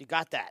Lakers. You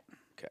got that.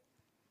 Okay.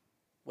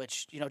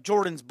 Which,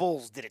 Jordan's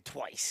Bulls did it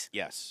twice.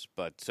 Yes,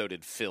 but so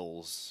did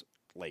Phil's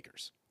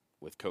Lakers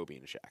with Kobe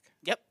and Shaq.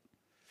 Yep.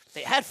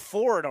 They had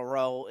 4 in a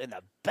row in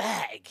the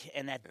bag,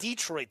 and that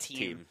Detroit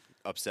team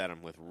upset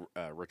him with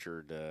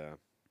Richard,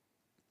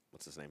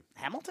 what's his name?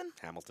 Hamilton,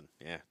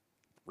 yeah.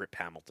 Rip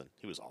Hamilton.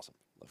 He was awesome.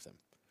 Loved him.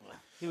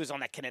 He was on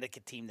that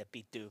Connecticut team that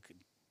beat Duke.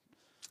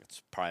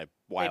 That's probably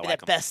why Maybe I like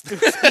that him. best Duke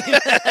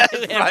team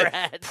we ever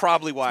had.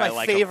 Probably why I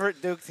like him. My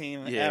favorite Duke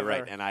team ever.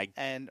 Right.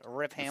 And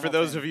Rip Hamilton. For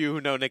those of you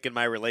who know Nick and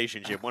my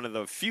relationship, one of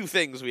the few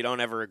things we don't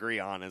ever agree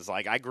on is,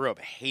 like, I grew up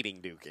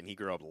hating Duke, and he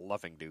grew up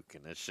loving Duke,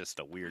 and it's just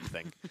a weird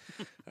thing.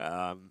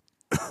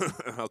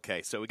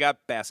 Okay, so we got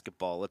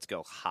basketball. Let's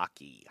go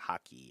hockey.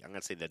 I'm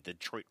going to say the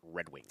Detroit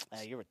Red Wings.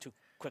 You were too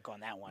quick on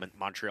that one.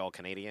 Montreal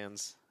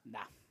Canadiens. Nah.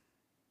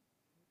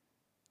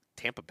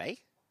 Tampa Bay?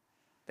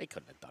 They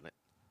couldn't have done it.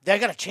 They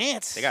got a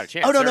chance.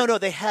 Oh, no.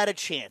 They had a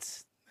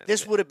chance.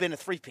 This would have been a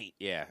three-peat.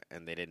 Yeah,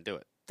 and they didn't do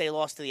it. They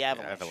lost to the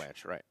Avalanche. Yeah,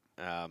 Avalanche, right.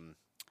 Now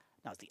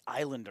it's the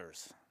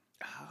Islanders.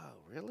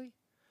 Oh, really?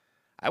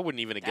 I wouldn't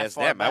even have That guessed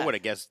far them. back. I would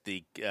have guessed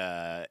the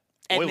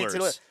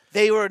Edmonton Oilers.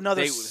 They were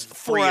another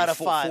 4 out of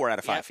 5. 4 out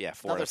of 5, Yep. yeah.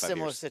 4 Another out of 5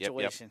 similar years.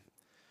 situation. Yep.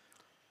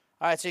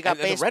 All right, so you got And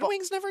baseball. the Red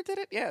Wings never did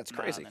it? Yeah, it's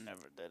crazy. No, they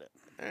never did it.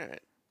 All right.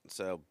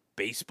 So,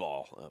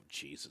 baseball. Oh,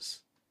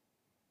 Jesus.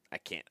 I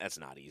can't. That's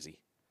not easy.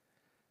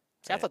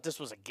 See, I thought this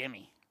was a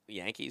gimme.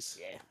 Yankees?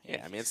 Yeah.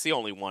 Yeah, I mean, it's the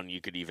only one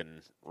you could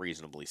even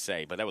reasonably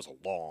say, but that was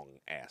a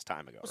long-ass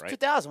time ago, It was right?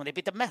 2000 when they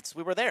beat the Mets.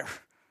 We were there.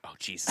 Oh,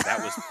 Jesus, that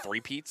was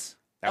three-peats?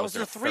 That was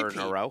their their third in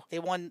a three-peat. row? They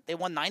won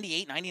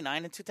 98,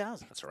 99, and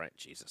 2000. That's right,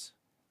 Jesus.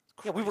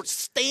 Yeah, we were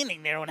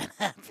standing there when it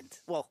happened.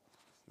 Well,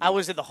 I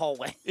was in the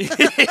hallway.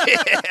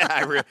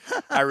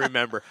 I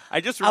remember. I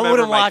just remember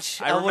wouldn't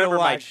watch. I I wouldn't remember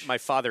watch. my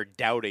father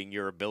doubting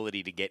your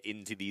ability to get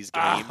into these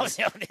Oh, games,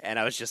 no. and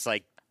I was just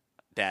like,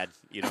 Dad,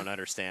 you don't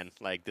understand.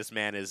 Like, this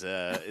man is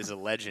a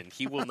legend.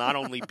 He will not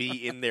only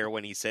be in there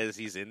when he says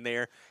he's in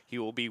there, he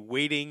will be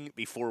waiting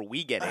before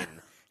we get in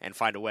and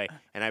find a way.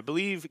 And I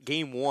believe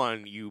game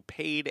 1 you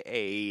paid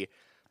a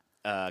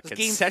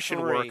concession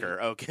Game 3. worker.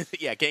 Oh,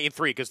 yeah, game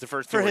 3 because the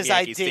first For two were his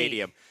Yankee ID.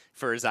 Stadium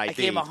for his ID. I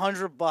gave him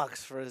 $100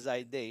 for his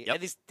ID. Yep.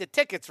 And the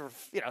tickets were,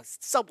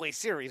 Subway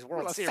Series,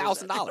 World Well, Series.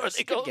 $1,000. They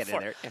You go could get in for.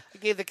 there. Yeah. I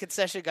gave the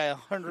concession guy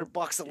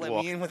 $100 to let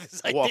me in with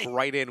his ID. Walk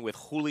right in with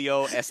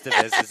Julio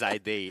Estevez's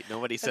ID.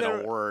 Nobody said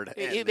a word.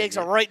 He and makes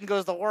then a right and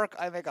goes to work.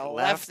 I make a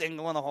Left. left and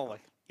go in the hallway.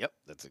 Yep,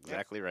 that's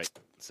exactly right.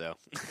 So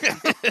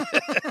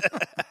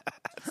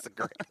that's the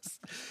greatest.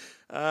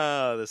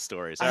 Oh, the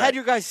stories. I All had right.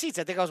 your guys' seats.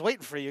 I think I was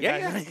waiting for you Yeah,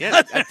 guys. yeah.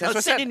 That's I what I was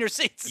said. sitting in your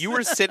seats. You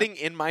were sitting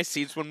in my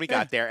seats when we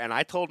got there, and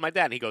I told my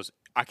dad, and he goes,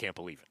 I can't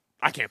believe it.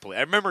 I can't believe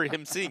it. I remember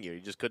him seeing you. He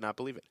just could not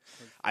believe it.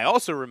 I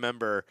also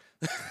remember,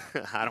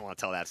 I don't want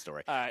to tell that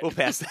story. All right. We'll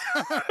pass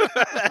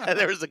that.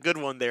 There was a good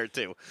one there,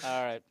 too.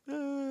 All right.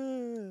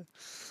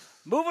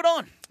 Moving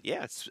on.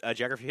 Yeah, it's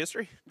geography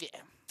history. Yeah.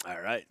 All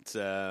right.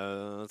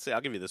 Let's see. I'll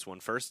give you this one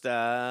first.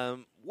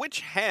 Which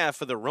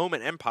half of the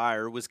Roman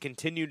Empire was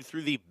continued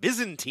through the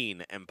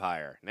Byzantine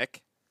Empire,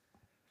 Nick?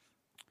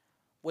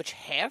 Which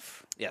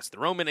half? Yes, the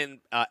Roman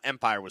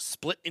Empire was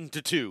split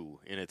into two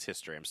in its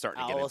history. I'm starting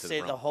to I get will into say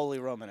the the Roman. Holy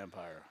Roman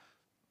Empire.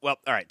 Well,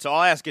 all right. So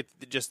I'll ask it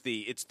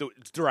it's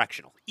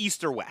directional.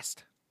 East or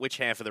west? Which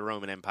half of the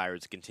Roman Empire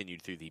is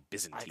continued through the I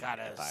Byzantine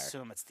gotta Empire?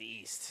 assume it's the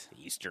East.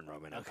 The Eastern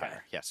Roman Okay.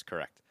 Empire. Yes,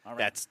 correct. All right.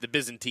 That's the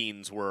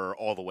Byzantines were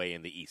all the way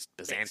in the east.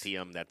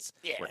 Byzantium, that's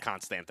Yeah. where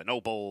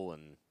Constantinople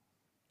and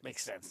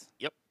Makes sense.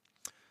 yep.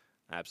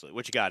 Absolutely.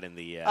 What you got in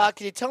the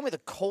Can you tell me the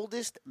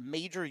coldest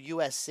major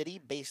U.S. city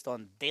based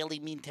on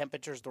daily mean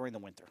temperatures during the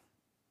winter?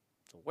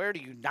 So where do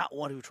you not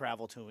want to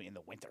travel to in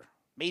the winter?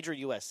 Major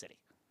U.S. city.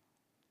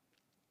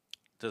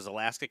 does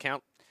Alaska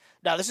count?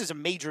 Now, this is a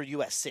major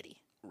U.S.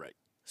 city. Right.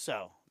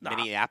 So,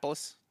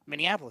 Minneapolis?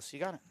 Minneapolis, you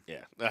got it.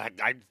 Yeah.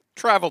 I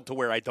traveled to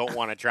where I don't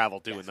want to travel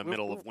to in the We-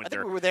 middle we- of I winter.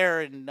 think we were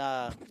there in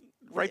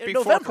right in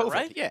before November, COVID.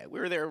 right? Yeah, we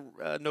were there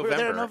November. were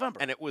there in November.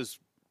 And it was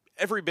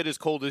every bit as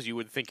cold as you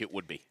would think it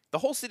would be. The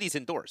whole city's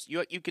indoors. You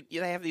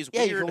have these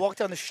Yeah, weird you can walk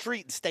down the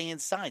street and stay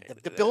inside.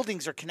 The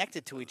buildings are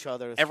connected to each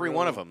other. every through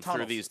one of them through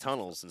tunnels. these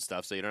tunnels and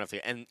stuff, so you don't have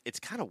to. And it's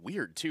kind of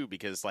weird too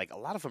because like a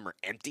lot of them are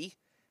empty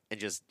and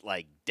just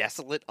like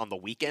desolate on the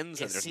weekends,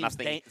 It and there's seems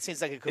nothing. it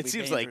seems like it could It be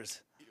seems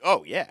dangerous.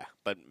 Oh yeah,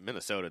 but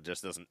Minnesota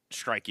just doesn't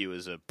strike you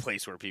as a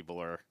place where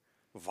people are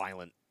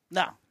violent.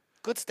 No,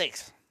 good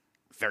steaks.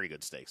 Very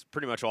good steaks.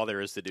 Pretty much all there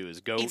is to do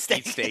is go Eat eat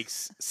steak.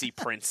 steaks, see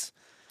Prince,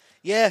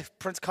 Yeah,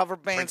 Prince cover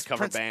bands.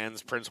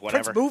 Prince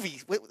whatever. Prince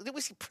movies. Did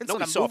we see Prince No, on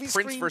we a saw movie Prince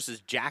screen?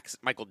 versus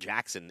Michael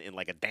Jackson in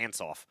like a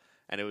dance-off,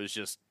 and it was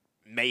just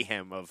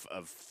mayhem of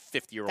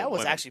 50-year-old That was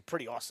women. actually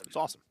pretty awesome. It's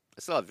awesome.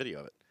 I still have video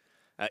of it.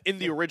 In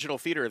the original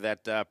theater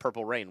that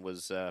Purple Rain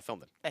was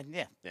filmed in. And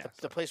yeah, Yeah,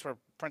 the place where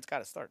Prince got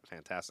to start.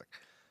 Fantastic.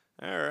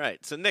 All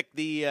right. So, Nick,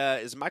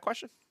 is it my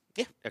question?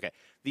 Yeah. Okay.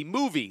 The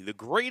movie, The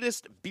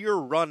Greatest Beer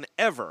Run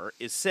Ever,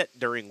 is set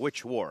during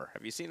which war?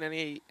 Have you seen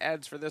any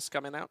ads for this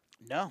coming out?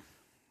 No.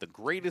 The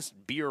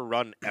Greatest Beer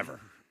Run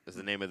Ever is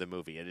the name of the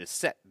movie. It is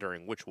set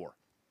during which war?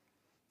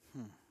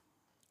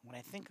 When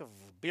I think of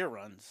beer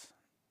runs,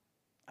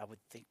 I would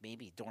think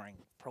maybe during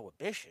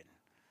Prohibition,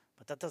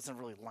 but that doesn't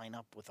really line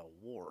up with a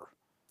war.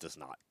 Does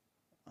not.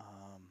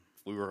 Um,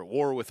 We were at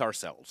war with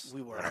ourselves.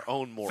 We were. and our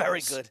own morals.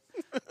 Very good.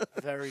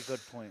 Very good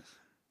point.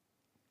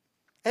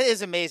 It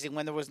is amazing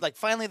when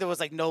finally there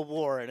was no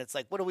war, and it's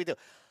like, what do we do?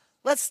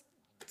 Let's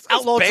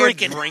outlaw Ban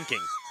drinking.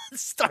 drinking.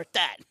 Start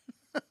that.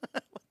 What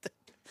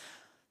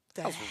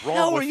the What's hell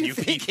wrong were with you you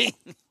thinking?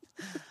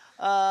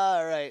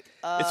 All right.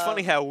 It's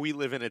funny how we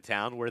live in a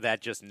town where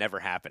that just never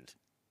happened.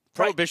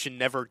 Prohibition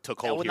never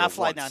took hold would here not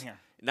fly once. down here.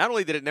 Not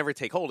only did it never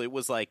take hold, it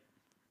was like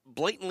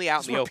blatantly out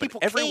It's in the where open. people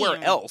Everywhere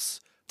came else,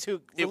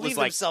 to it was relieve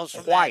like themselves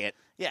from quiet.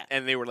 that. Yeah.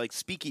 And they were like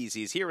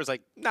speakeasies. Here it was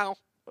like, no.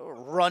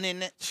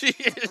 Running.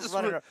 Just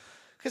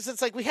Because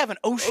it's like we have an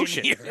ocean,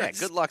 here. Yeah,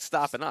 Just good luck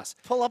stopping us.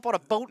 Pull up on a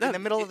boat No, in the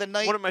middle of the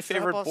night. One of my grab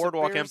favorite us some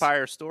Boardwalk beers.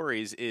 Empire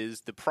stories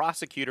is the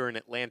prosecutor in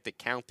Atlantic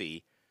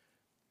County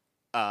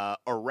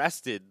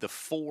arrested the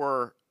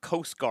 4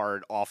 Coast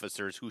Guard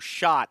officers who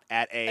shot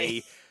at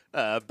a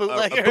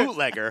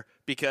bootlegger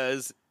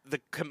because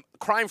the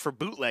crime for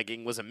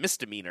bootlegging was a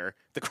misdemeanor.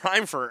 The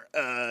crime for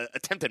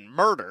attempted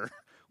murder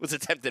was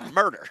attempted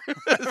murder.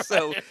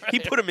 So he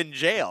put him in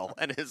jail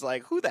and is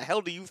like, who the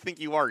hell do you think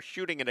you are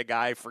shooting at a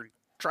guy for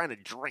trying to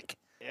drink?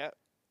 Yeah.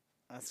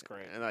 That's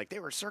great. And like, they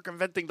were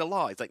circumventing the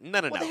law. He's like,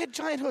 no. Well, they had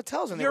giant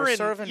hotels and they You're were in,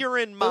 serving you're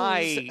in booze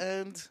my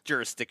and...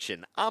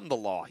 jurisdiction. I'm the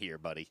law here,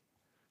 buddy.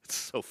 It's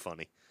so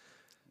funny.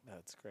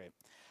 That's great.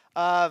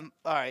 All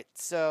right,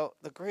 so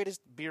the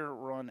greatest beer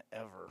run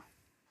ever.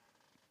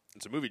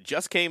 It's a movie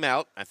just came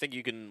out. I think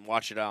you can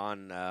watch it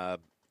on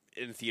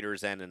in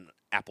theaters and in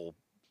Apple.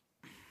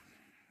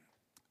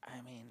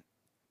 I mean,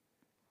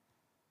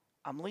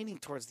 I'm leaning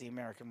towards the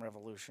American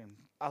Revolution.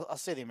 I'll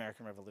say the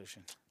American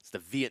Revolution. It's the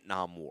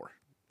Vietnam War.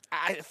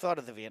 I thought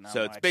of the Vietnam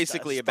So War. it's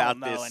basically I just about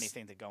don't know this-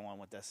 anything to go on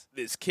with this.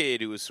 This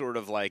kid who was sort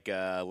of like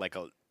a I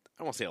don't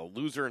want to say a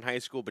loser in high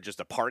school, but just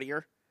a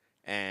partier.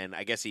 And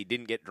I guess he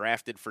didn't get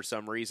drafted for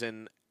some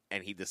reason,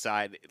 and he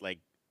decided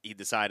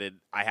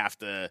I have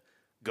to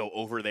go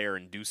over there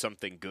and do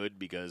something good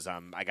because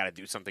I got to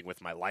do something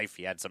with my life.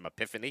 He had some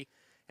epiphany,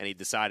 and he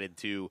decided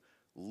to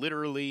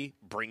literally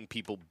bring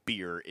people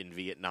beer in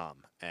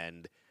Vietnam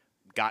and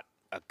got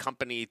a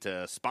company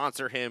to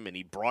sponsor him, and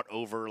he brought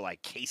over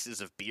like cases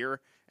of beer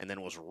and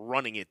then was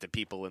running it to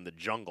people in the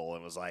jungle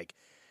and was like,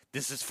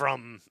 this is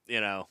from,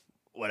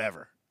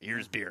 whatever.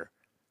 Here's beer.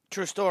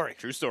 True story.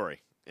 True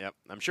story. Yep.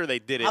 I'm sure they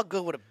did it. How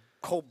good would a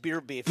cold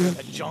beer be if you're in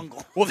a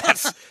jungle? Well,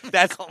 that's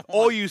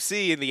all you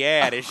see in the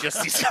ad is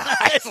just these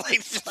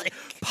guys like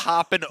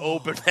popping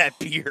open that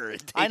beer and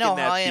taking I know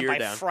that how I am beer by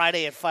down.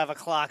 Friday at 5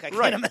 o'clock. I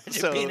Right, can't imagine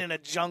so- being in a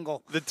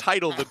jungle. The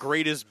title, "The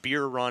Greatest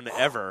Beer Run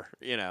Ever,"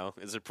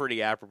 is a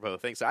pretty apropos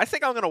thing. So I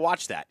think I'm going to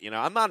watch that.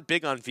 I'm not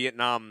big on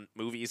Vietnam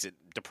movies. It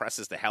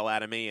depresses the hell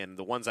out of me, and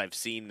the ones I've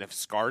seen have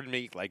scarred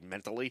me, like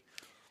mentally.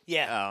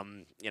 Yeah,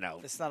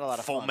 It's not a lot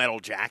of Full fun. Metal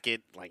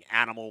Jacket, like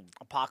Animal.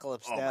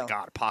 Apocalypse Oh Now. my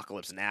God,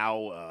 Apocalypse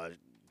Now.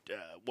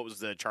 What was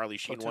the Charlie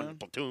Sheen one? Platoon?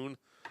 Platoon.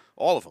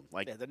 All of them.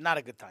 Like Yeah, they're not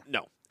a good time.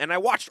 no, and I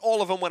watched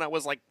all of them when I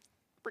was like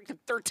freaking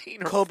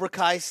 13 or Cobra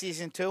Kai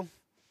Season 2.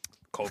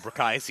 Cobra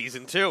Kai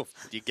season 2.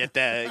 You get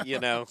that,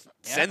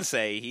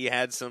 Sensei. He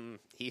had some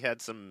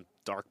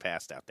dark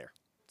past out there.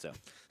 So,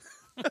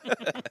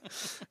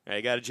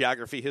 I got a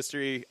geography,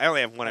 history. I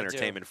only have one I do.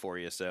 entertainment for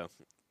you, so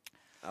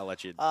I'll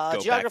let you go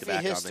Geography, back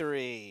to back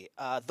history.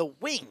 The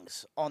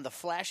wings on the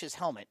Flash's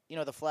helmet. You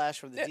know the Flash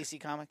from the Yeah. DC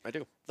comic? I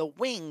do. The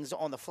wings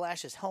on the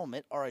Flash's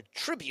helmet are a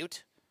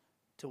tribute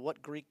to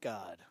what Greek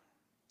god?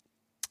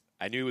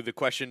 I knew the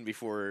question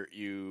before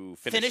you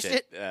finished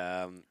it.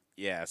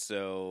 Yeah,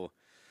 so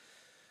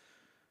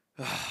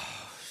I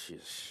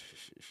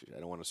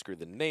don't want to screw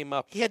the name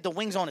up. He had the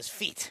wings on his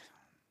feet.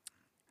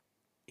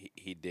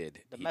 He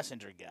did. The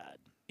messenger god.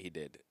 He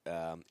did.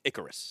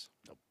 Icarus.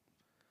 Nope.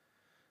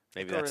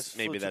 Maybe Icarus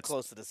flew too that's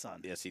close to the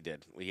sun. Yes, he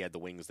did. He had the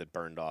wings that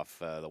burned off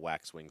the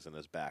wax wings on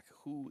his back.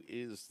 Who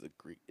is the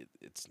Greek?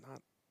 It's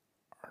not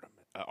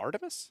Artemis.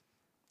 Artemis?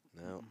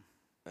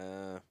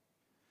 No.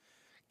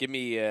 Give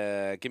me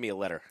a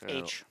letter. I don't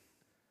know. H.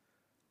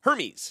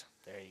 Hermes.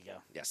 There you go.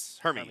 Yes,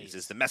 Hermes Hermes.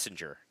 is the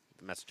messenger.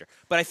 The messenger.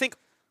 But I think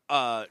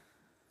the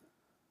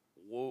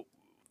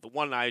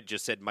one I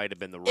just said might have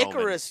been the Roman.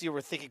 Icarus, you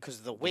were thinking because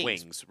of the wings.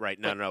 Wings, right?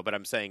 No. But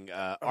I'm saying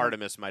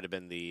Artemis might have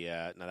been the.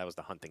 No, that was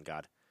the hunting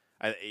god.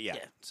 Yeah.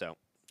 So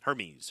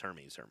Hermes.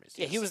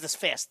 Yeah, he yes. was the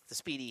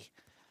speedy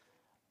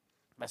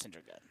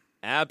messenger god.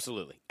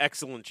 Absolutely.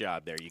 Excellent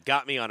job there. You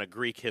got me on a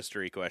Greek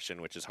history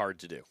question, which is hard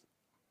to do.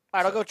 All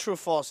right, I'll go true or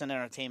false in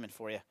entertainment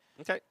for you.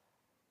 Okay.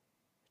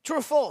 True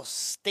or false?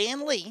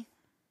 Stan Lee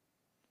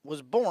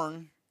was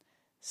born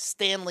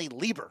Stanley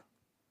Lieber.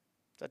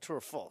 Is that true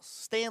or false?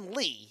 Stan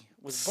Lee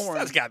was born.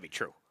 That's got to be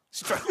true.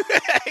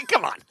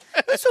 Come on.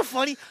 That's so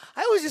funny.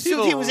 I always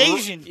assumed he was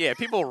Asian. Yeah,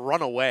 people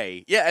run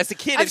away. Yeah, as a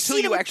kid, until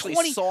you actually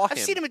saw him. I've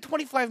seen him in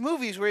 25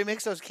 movies where he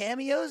makes those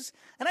cameos,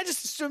 and I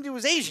just assumed he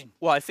was Asian.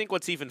 Well, I think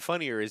what's even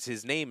funnier is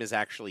his name is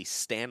actually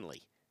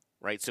Stanley,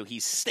 right? So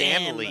he's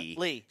Stanley.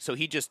 Lee. So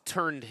he just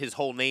turned his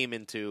whole name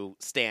into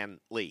Stan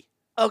Lee.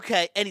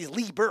 Okay, and he's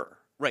Lieber.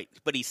 Right,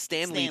 but he's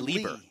Stanley Stan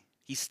Lieber. Lee.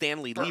 He's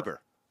Stanley Burr.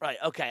 Lieber. Right,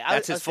 okay.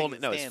 That's I his was full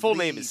thinking name. No, his Stan full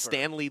name is Lieber.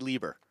 Stanley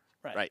Lieber.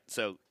 Right.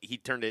 So he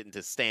turned it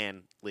into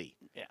Stan Lee.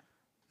 Yeah.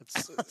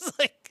 It's I was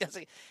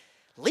like,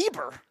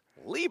 Lieber?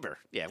 Lieber.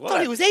 Yeah. I Well,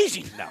 thought he was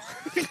Asian. No.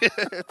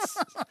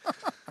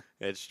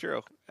 It's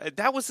true.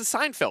 That was the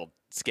Seinfeld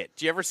skit.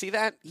 Did you ever see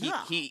that?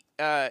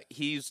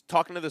 He's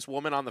talking to this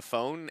woman on the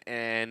phone,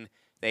 and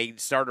they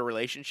start a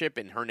relationship,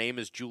 and her name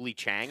is Julie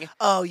Chang.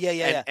 Oh,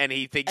 yeah. And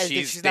he thinks And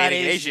she's she's not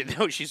dating Asian. Asian.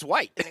 No, she's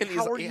white. Like, And he's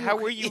how like, are how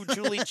you- are you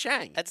Julie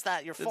Chang? That's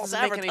not your That false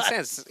doesn't make any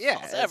advertising. sense. Yeah.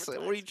 False What are you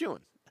advertising. doing?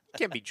 You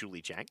can't be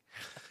Julie Chang.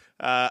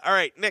 All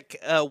right, Nick.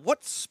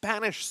 What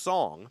Spanish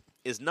song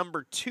is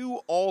number 2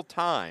 all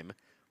time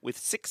with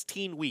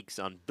 16 weeks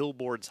on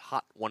Billboard's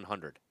Hot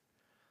 100?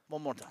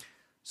 One more time.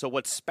 So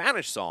what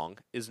Spanish song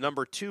is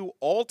number 2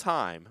 all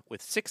time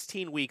with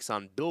 16 weeks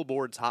on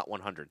Billboard's Hot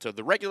 100? So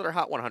the regular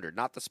Hot 100,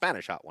 not the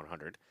Spanish Hot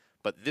 100,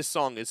 but this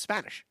song is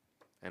Spanish.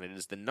 And it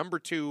is the number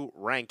 2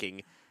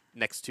 ranking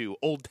next to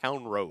Old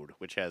Town Road,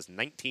 which has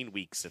 19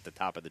 weeks at the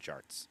top of the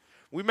charts.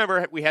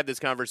 Remember we had this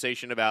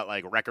conversation about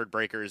like record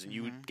breakers, and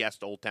you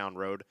guessed Old Town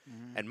Road,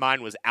 and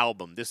mine was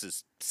album. This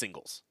is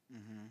singles.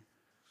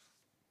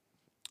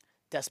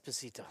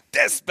 Despacito.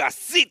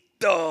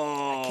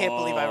 Despacito. I can't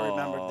believe I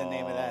remembered the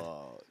name of that.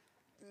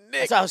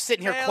 Nick, So I was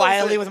sitting here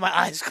quietly with my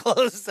eyes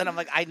closed, and I'm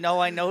like, I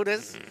know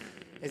this.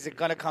 Is it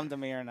going to come to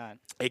me or not?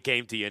 It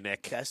came to you,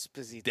 Nick.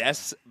 Despacito.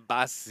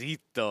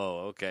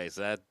 Despacito. Okay, so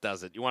that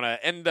does it. You want to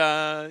end,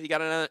 you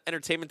got an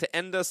entertainment to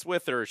end us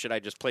with, or should I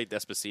just play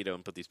Despacito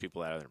and put these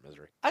people out of their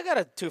misery? I got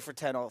a 2 for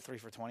 10, all 3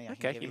 for 20.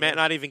 Okay, you might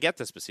not even get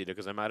Despacito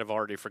because I might have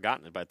already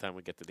forgotten it by the time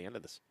we get to the end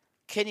of this.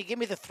 Can you give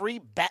me the 3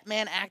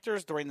 Batman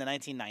actors during the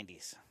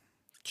 1990s?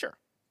 Sure.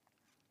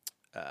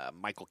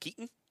 Michael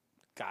Keaton.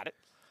 Got it.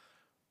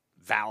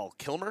 Val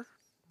Kilmer.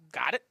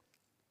 Got it.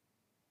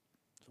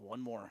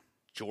 One more.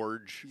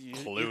 George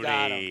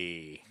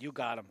Clooney. You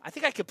got him. I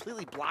think I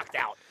completely blocked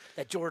out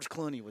that George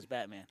Clooney was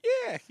Batman.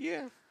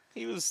 Yeah.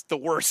 He was the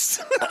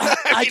worst.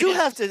 I do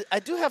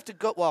have to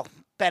go. Well,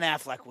 Ben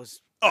Affleck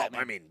was.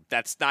 Batman. I mean,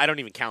 that's not, I don't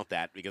even count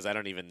that because I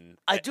don't even.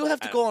 I do have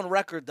to go on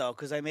record though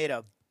because I made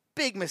a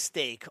big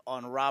mistake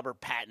on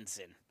Robert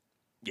Pattinson.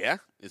 Yeah,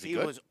 is he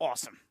good? He was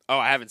awesome. Oh,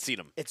 I haven't seen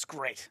him. It's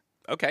great.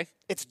 Okay.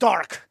 It's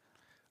dark.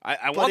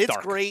 I want it's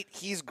dark. Great.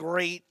 He's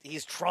great.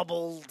 He's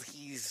troubled.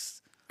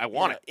 I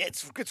want it.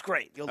 It's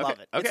great. You'll Okay, love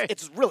it. okay.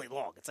 It's really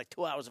long. It's like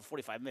 2 hours and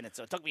 45 minutes.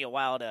 So it took me a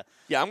while to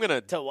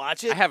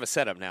watch it. I have a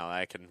setup now.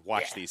 I can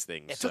watch these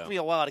things. It took me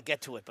a while to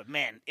get to it, but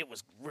man, it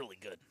was really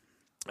good.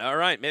 All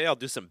right, maybe I'll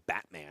do some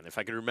Batman. If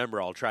I can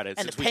remember, I'll try to.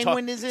 And the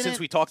Penguin is in it. Since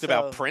we talked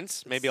about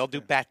Prince, maybe I'll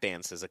do Bat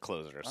Dance as a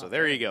closer. So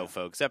there you go,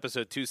 folks.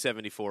 Episode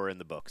 274 in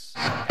the books.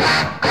 Oh,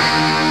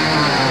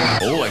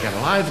 I got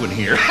a live one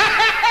here.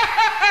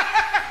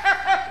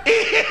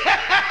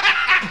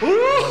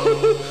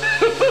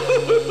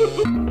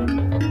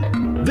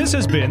 This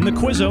has been the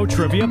Quizzo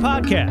Trivia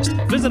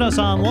Podcast. Visit us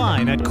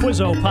online at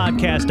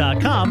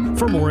QuizzoPodcast.com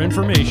for more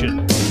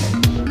information.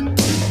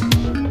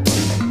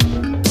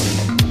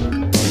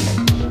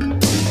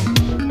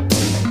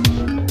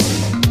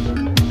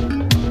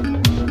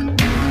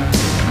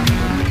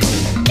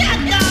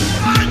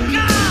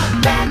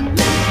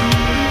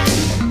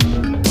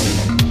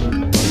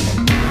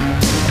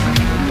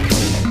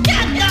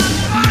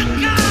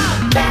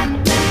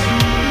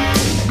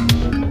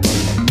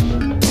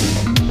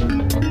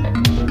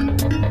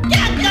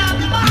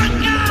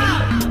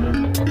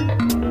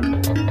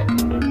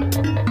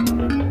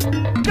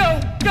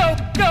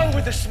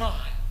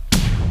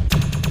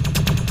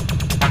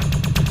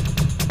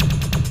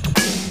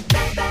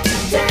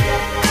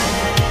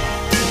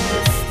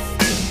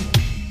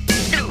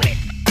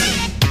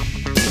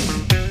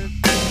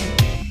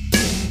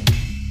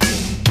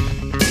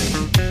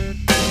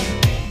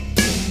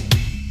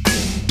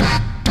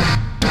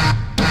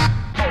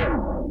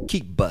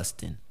 Keep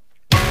busting.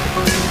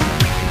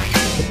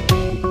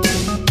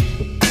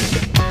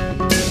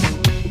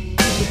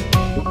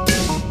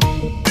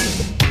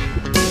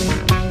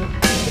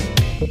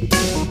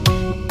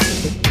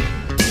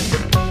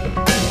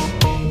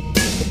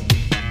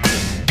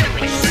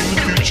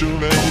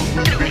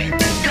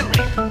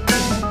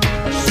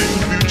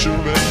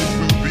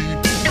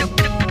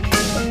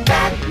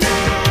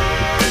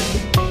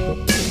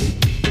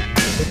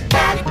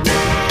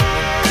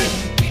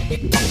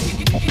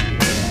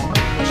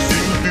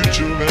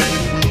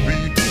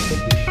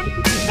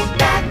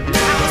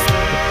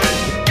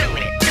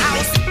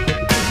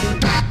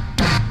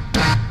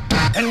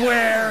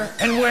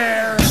 And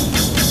where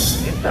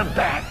is the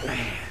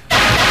Batman?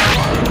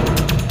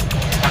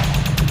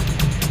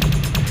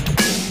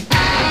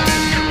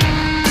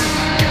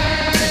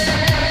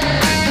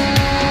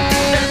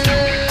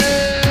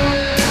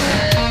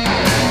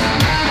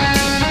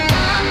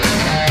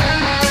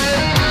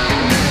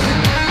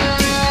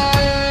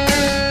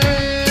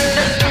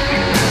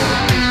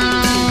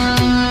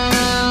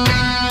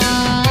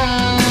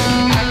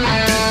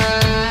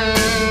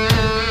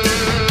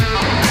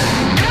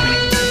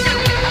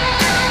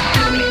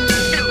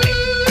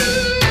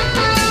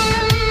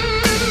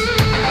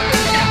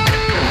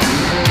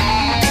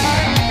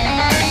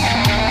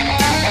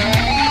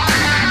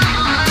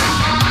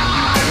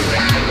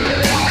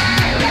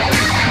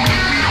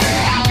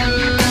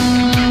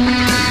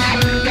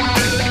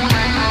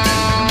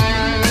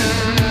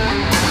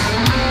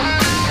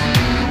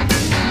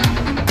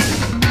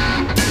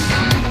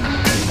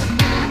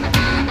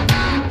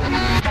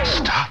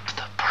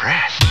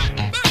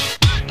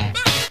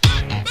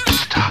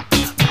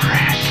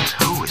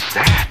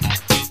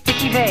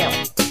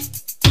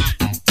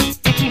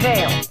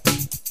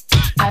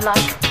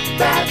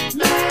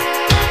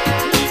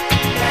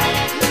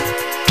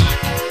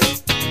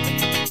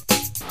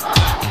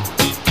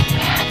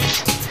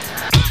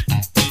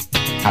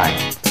 Hi,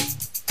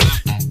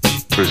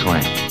 Bruce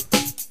Wayne.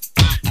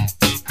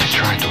 I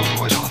tried to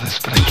avoid all this,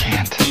 but I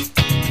can't.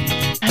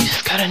 I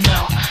just gotta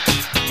know,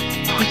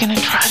 are we gonna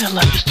try to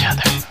love each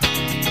other?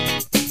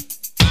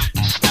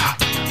 Stop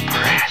the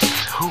press.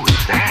 Who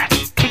is that?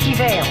 Vicky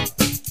Vale.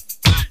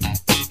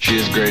 She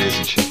is great,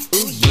 isn't she?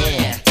 Ooh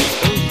yeah,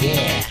 ooh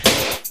yeah.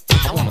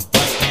 I wanna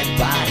bust that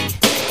body.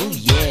 Ooh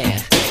yeah,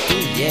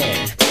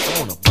 I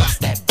wanna bust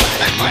that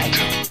body. I'd like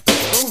to.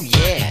 Ooh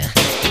yeah,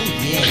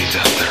 But he's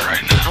out there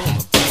right now. I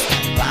wanna bust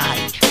that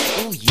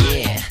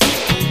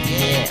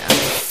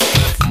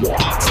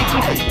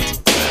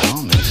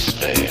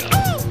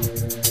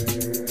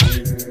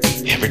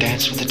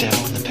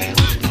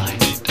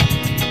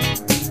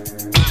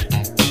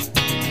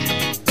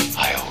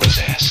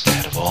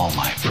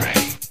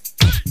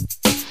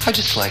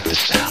like the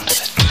sound of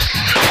it.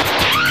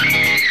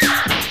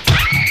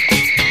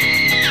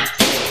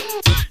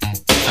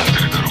 I've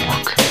gotta go to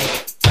work.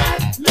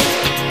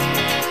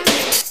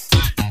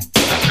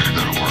 I've gotta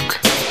go to work.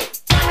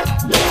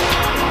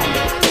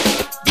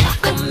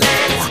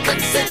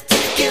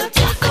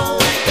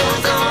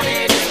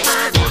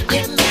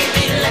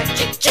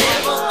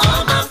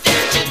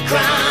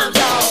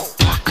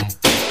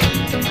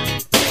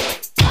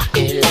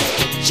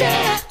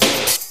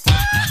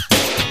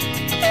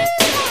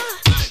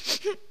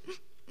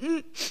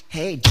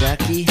 Hey,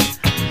 Ducky,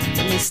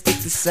 let me stick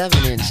the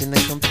 7-inch in the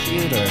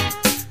computer.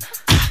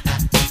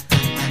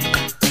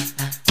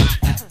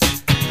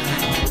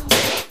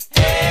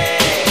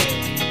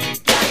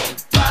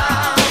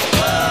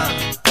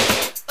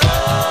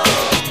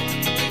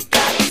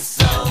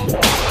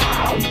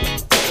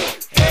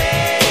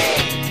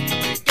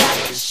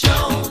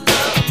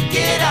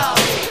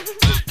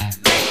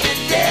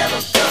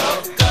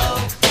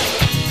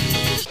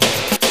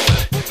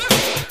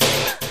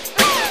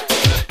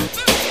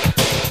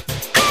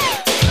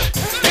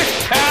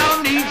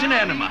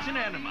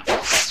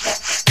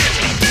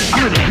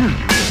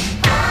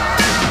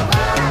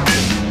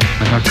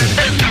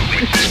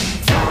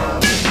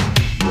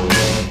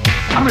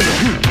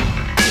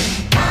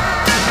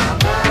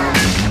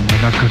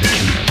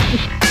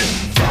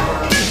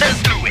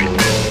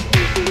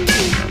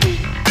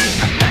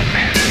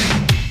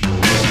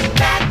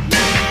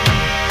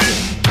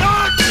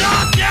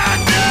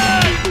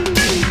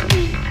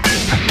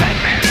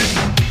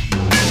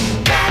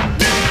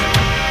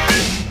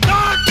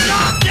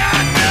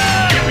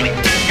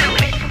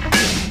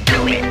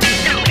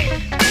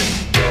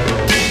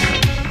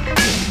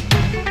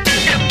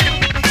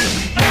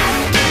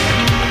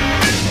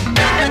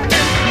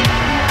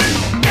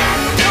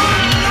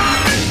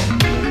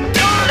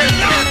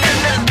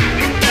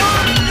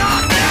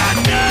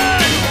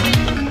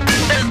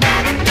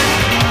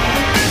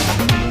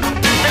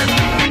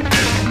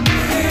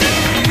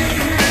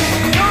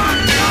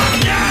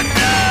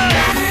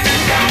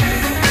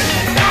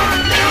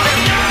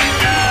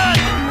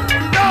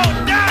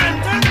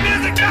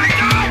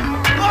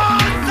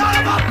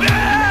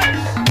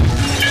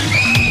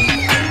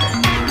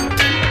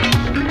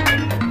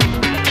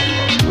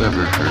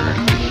 Whoever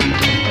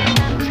heard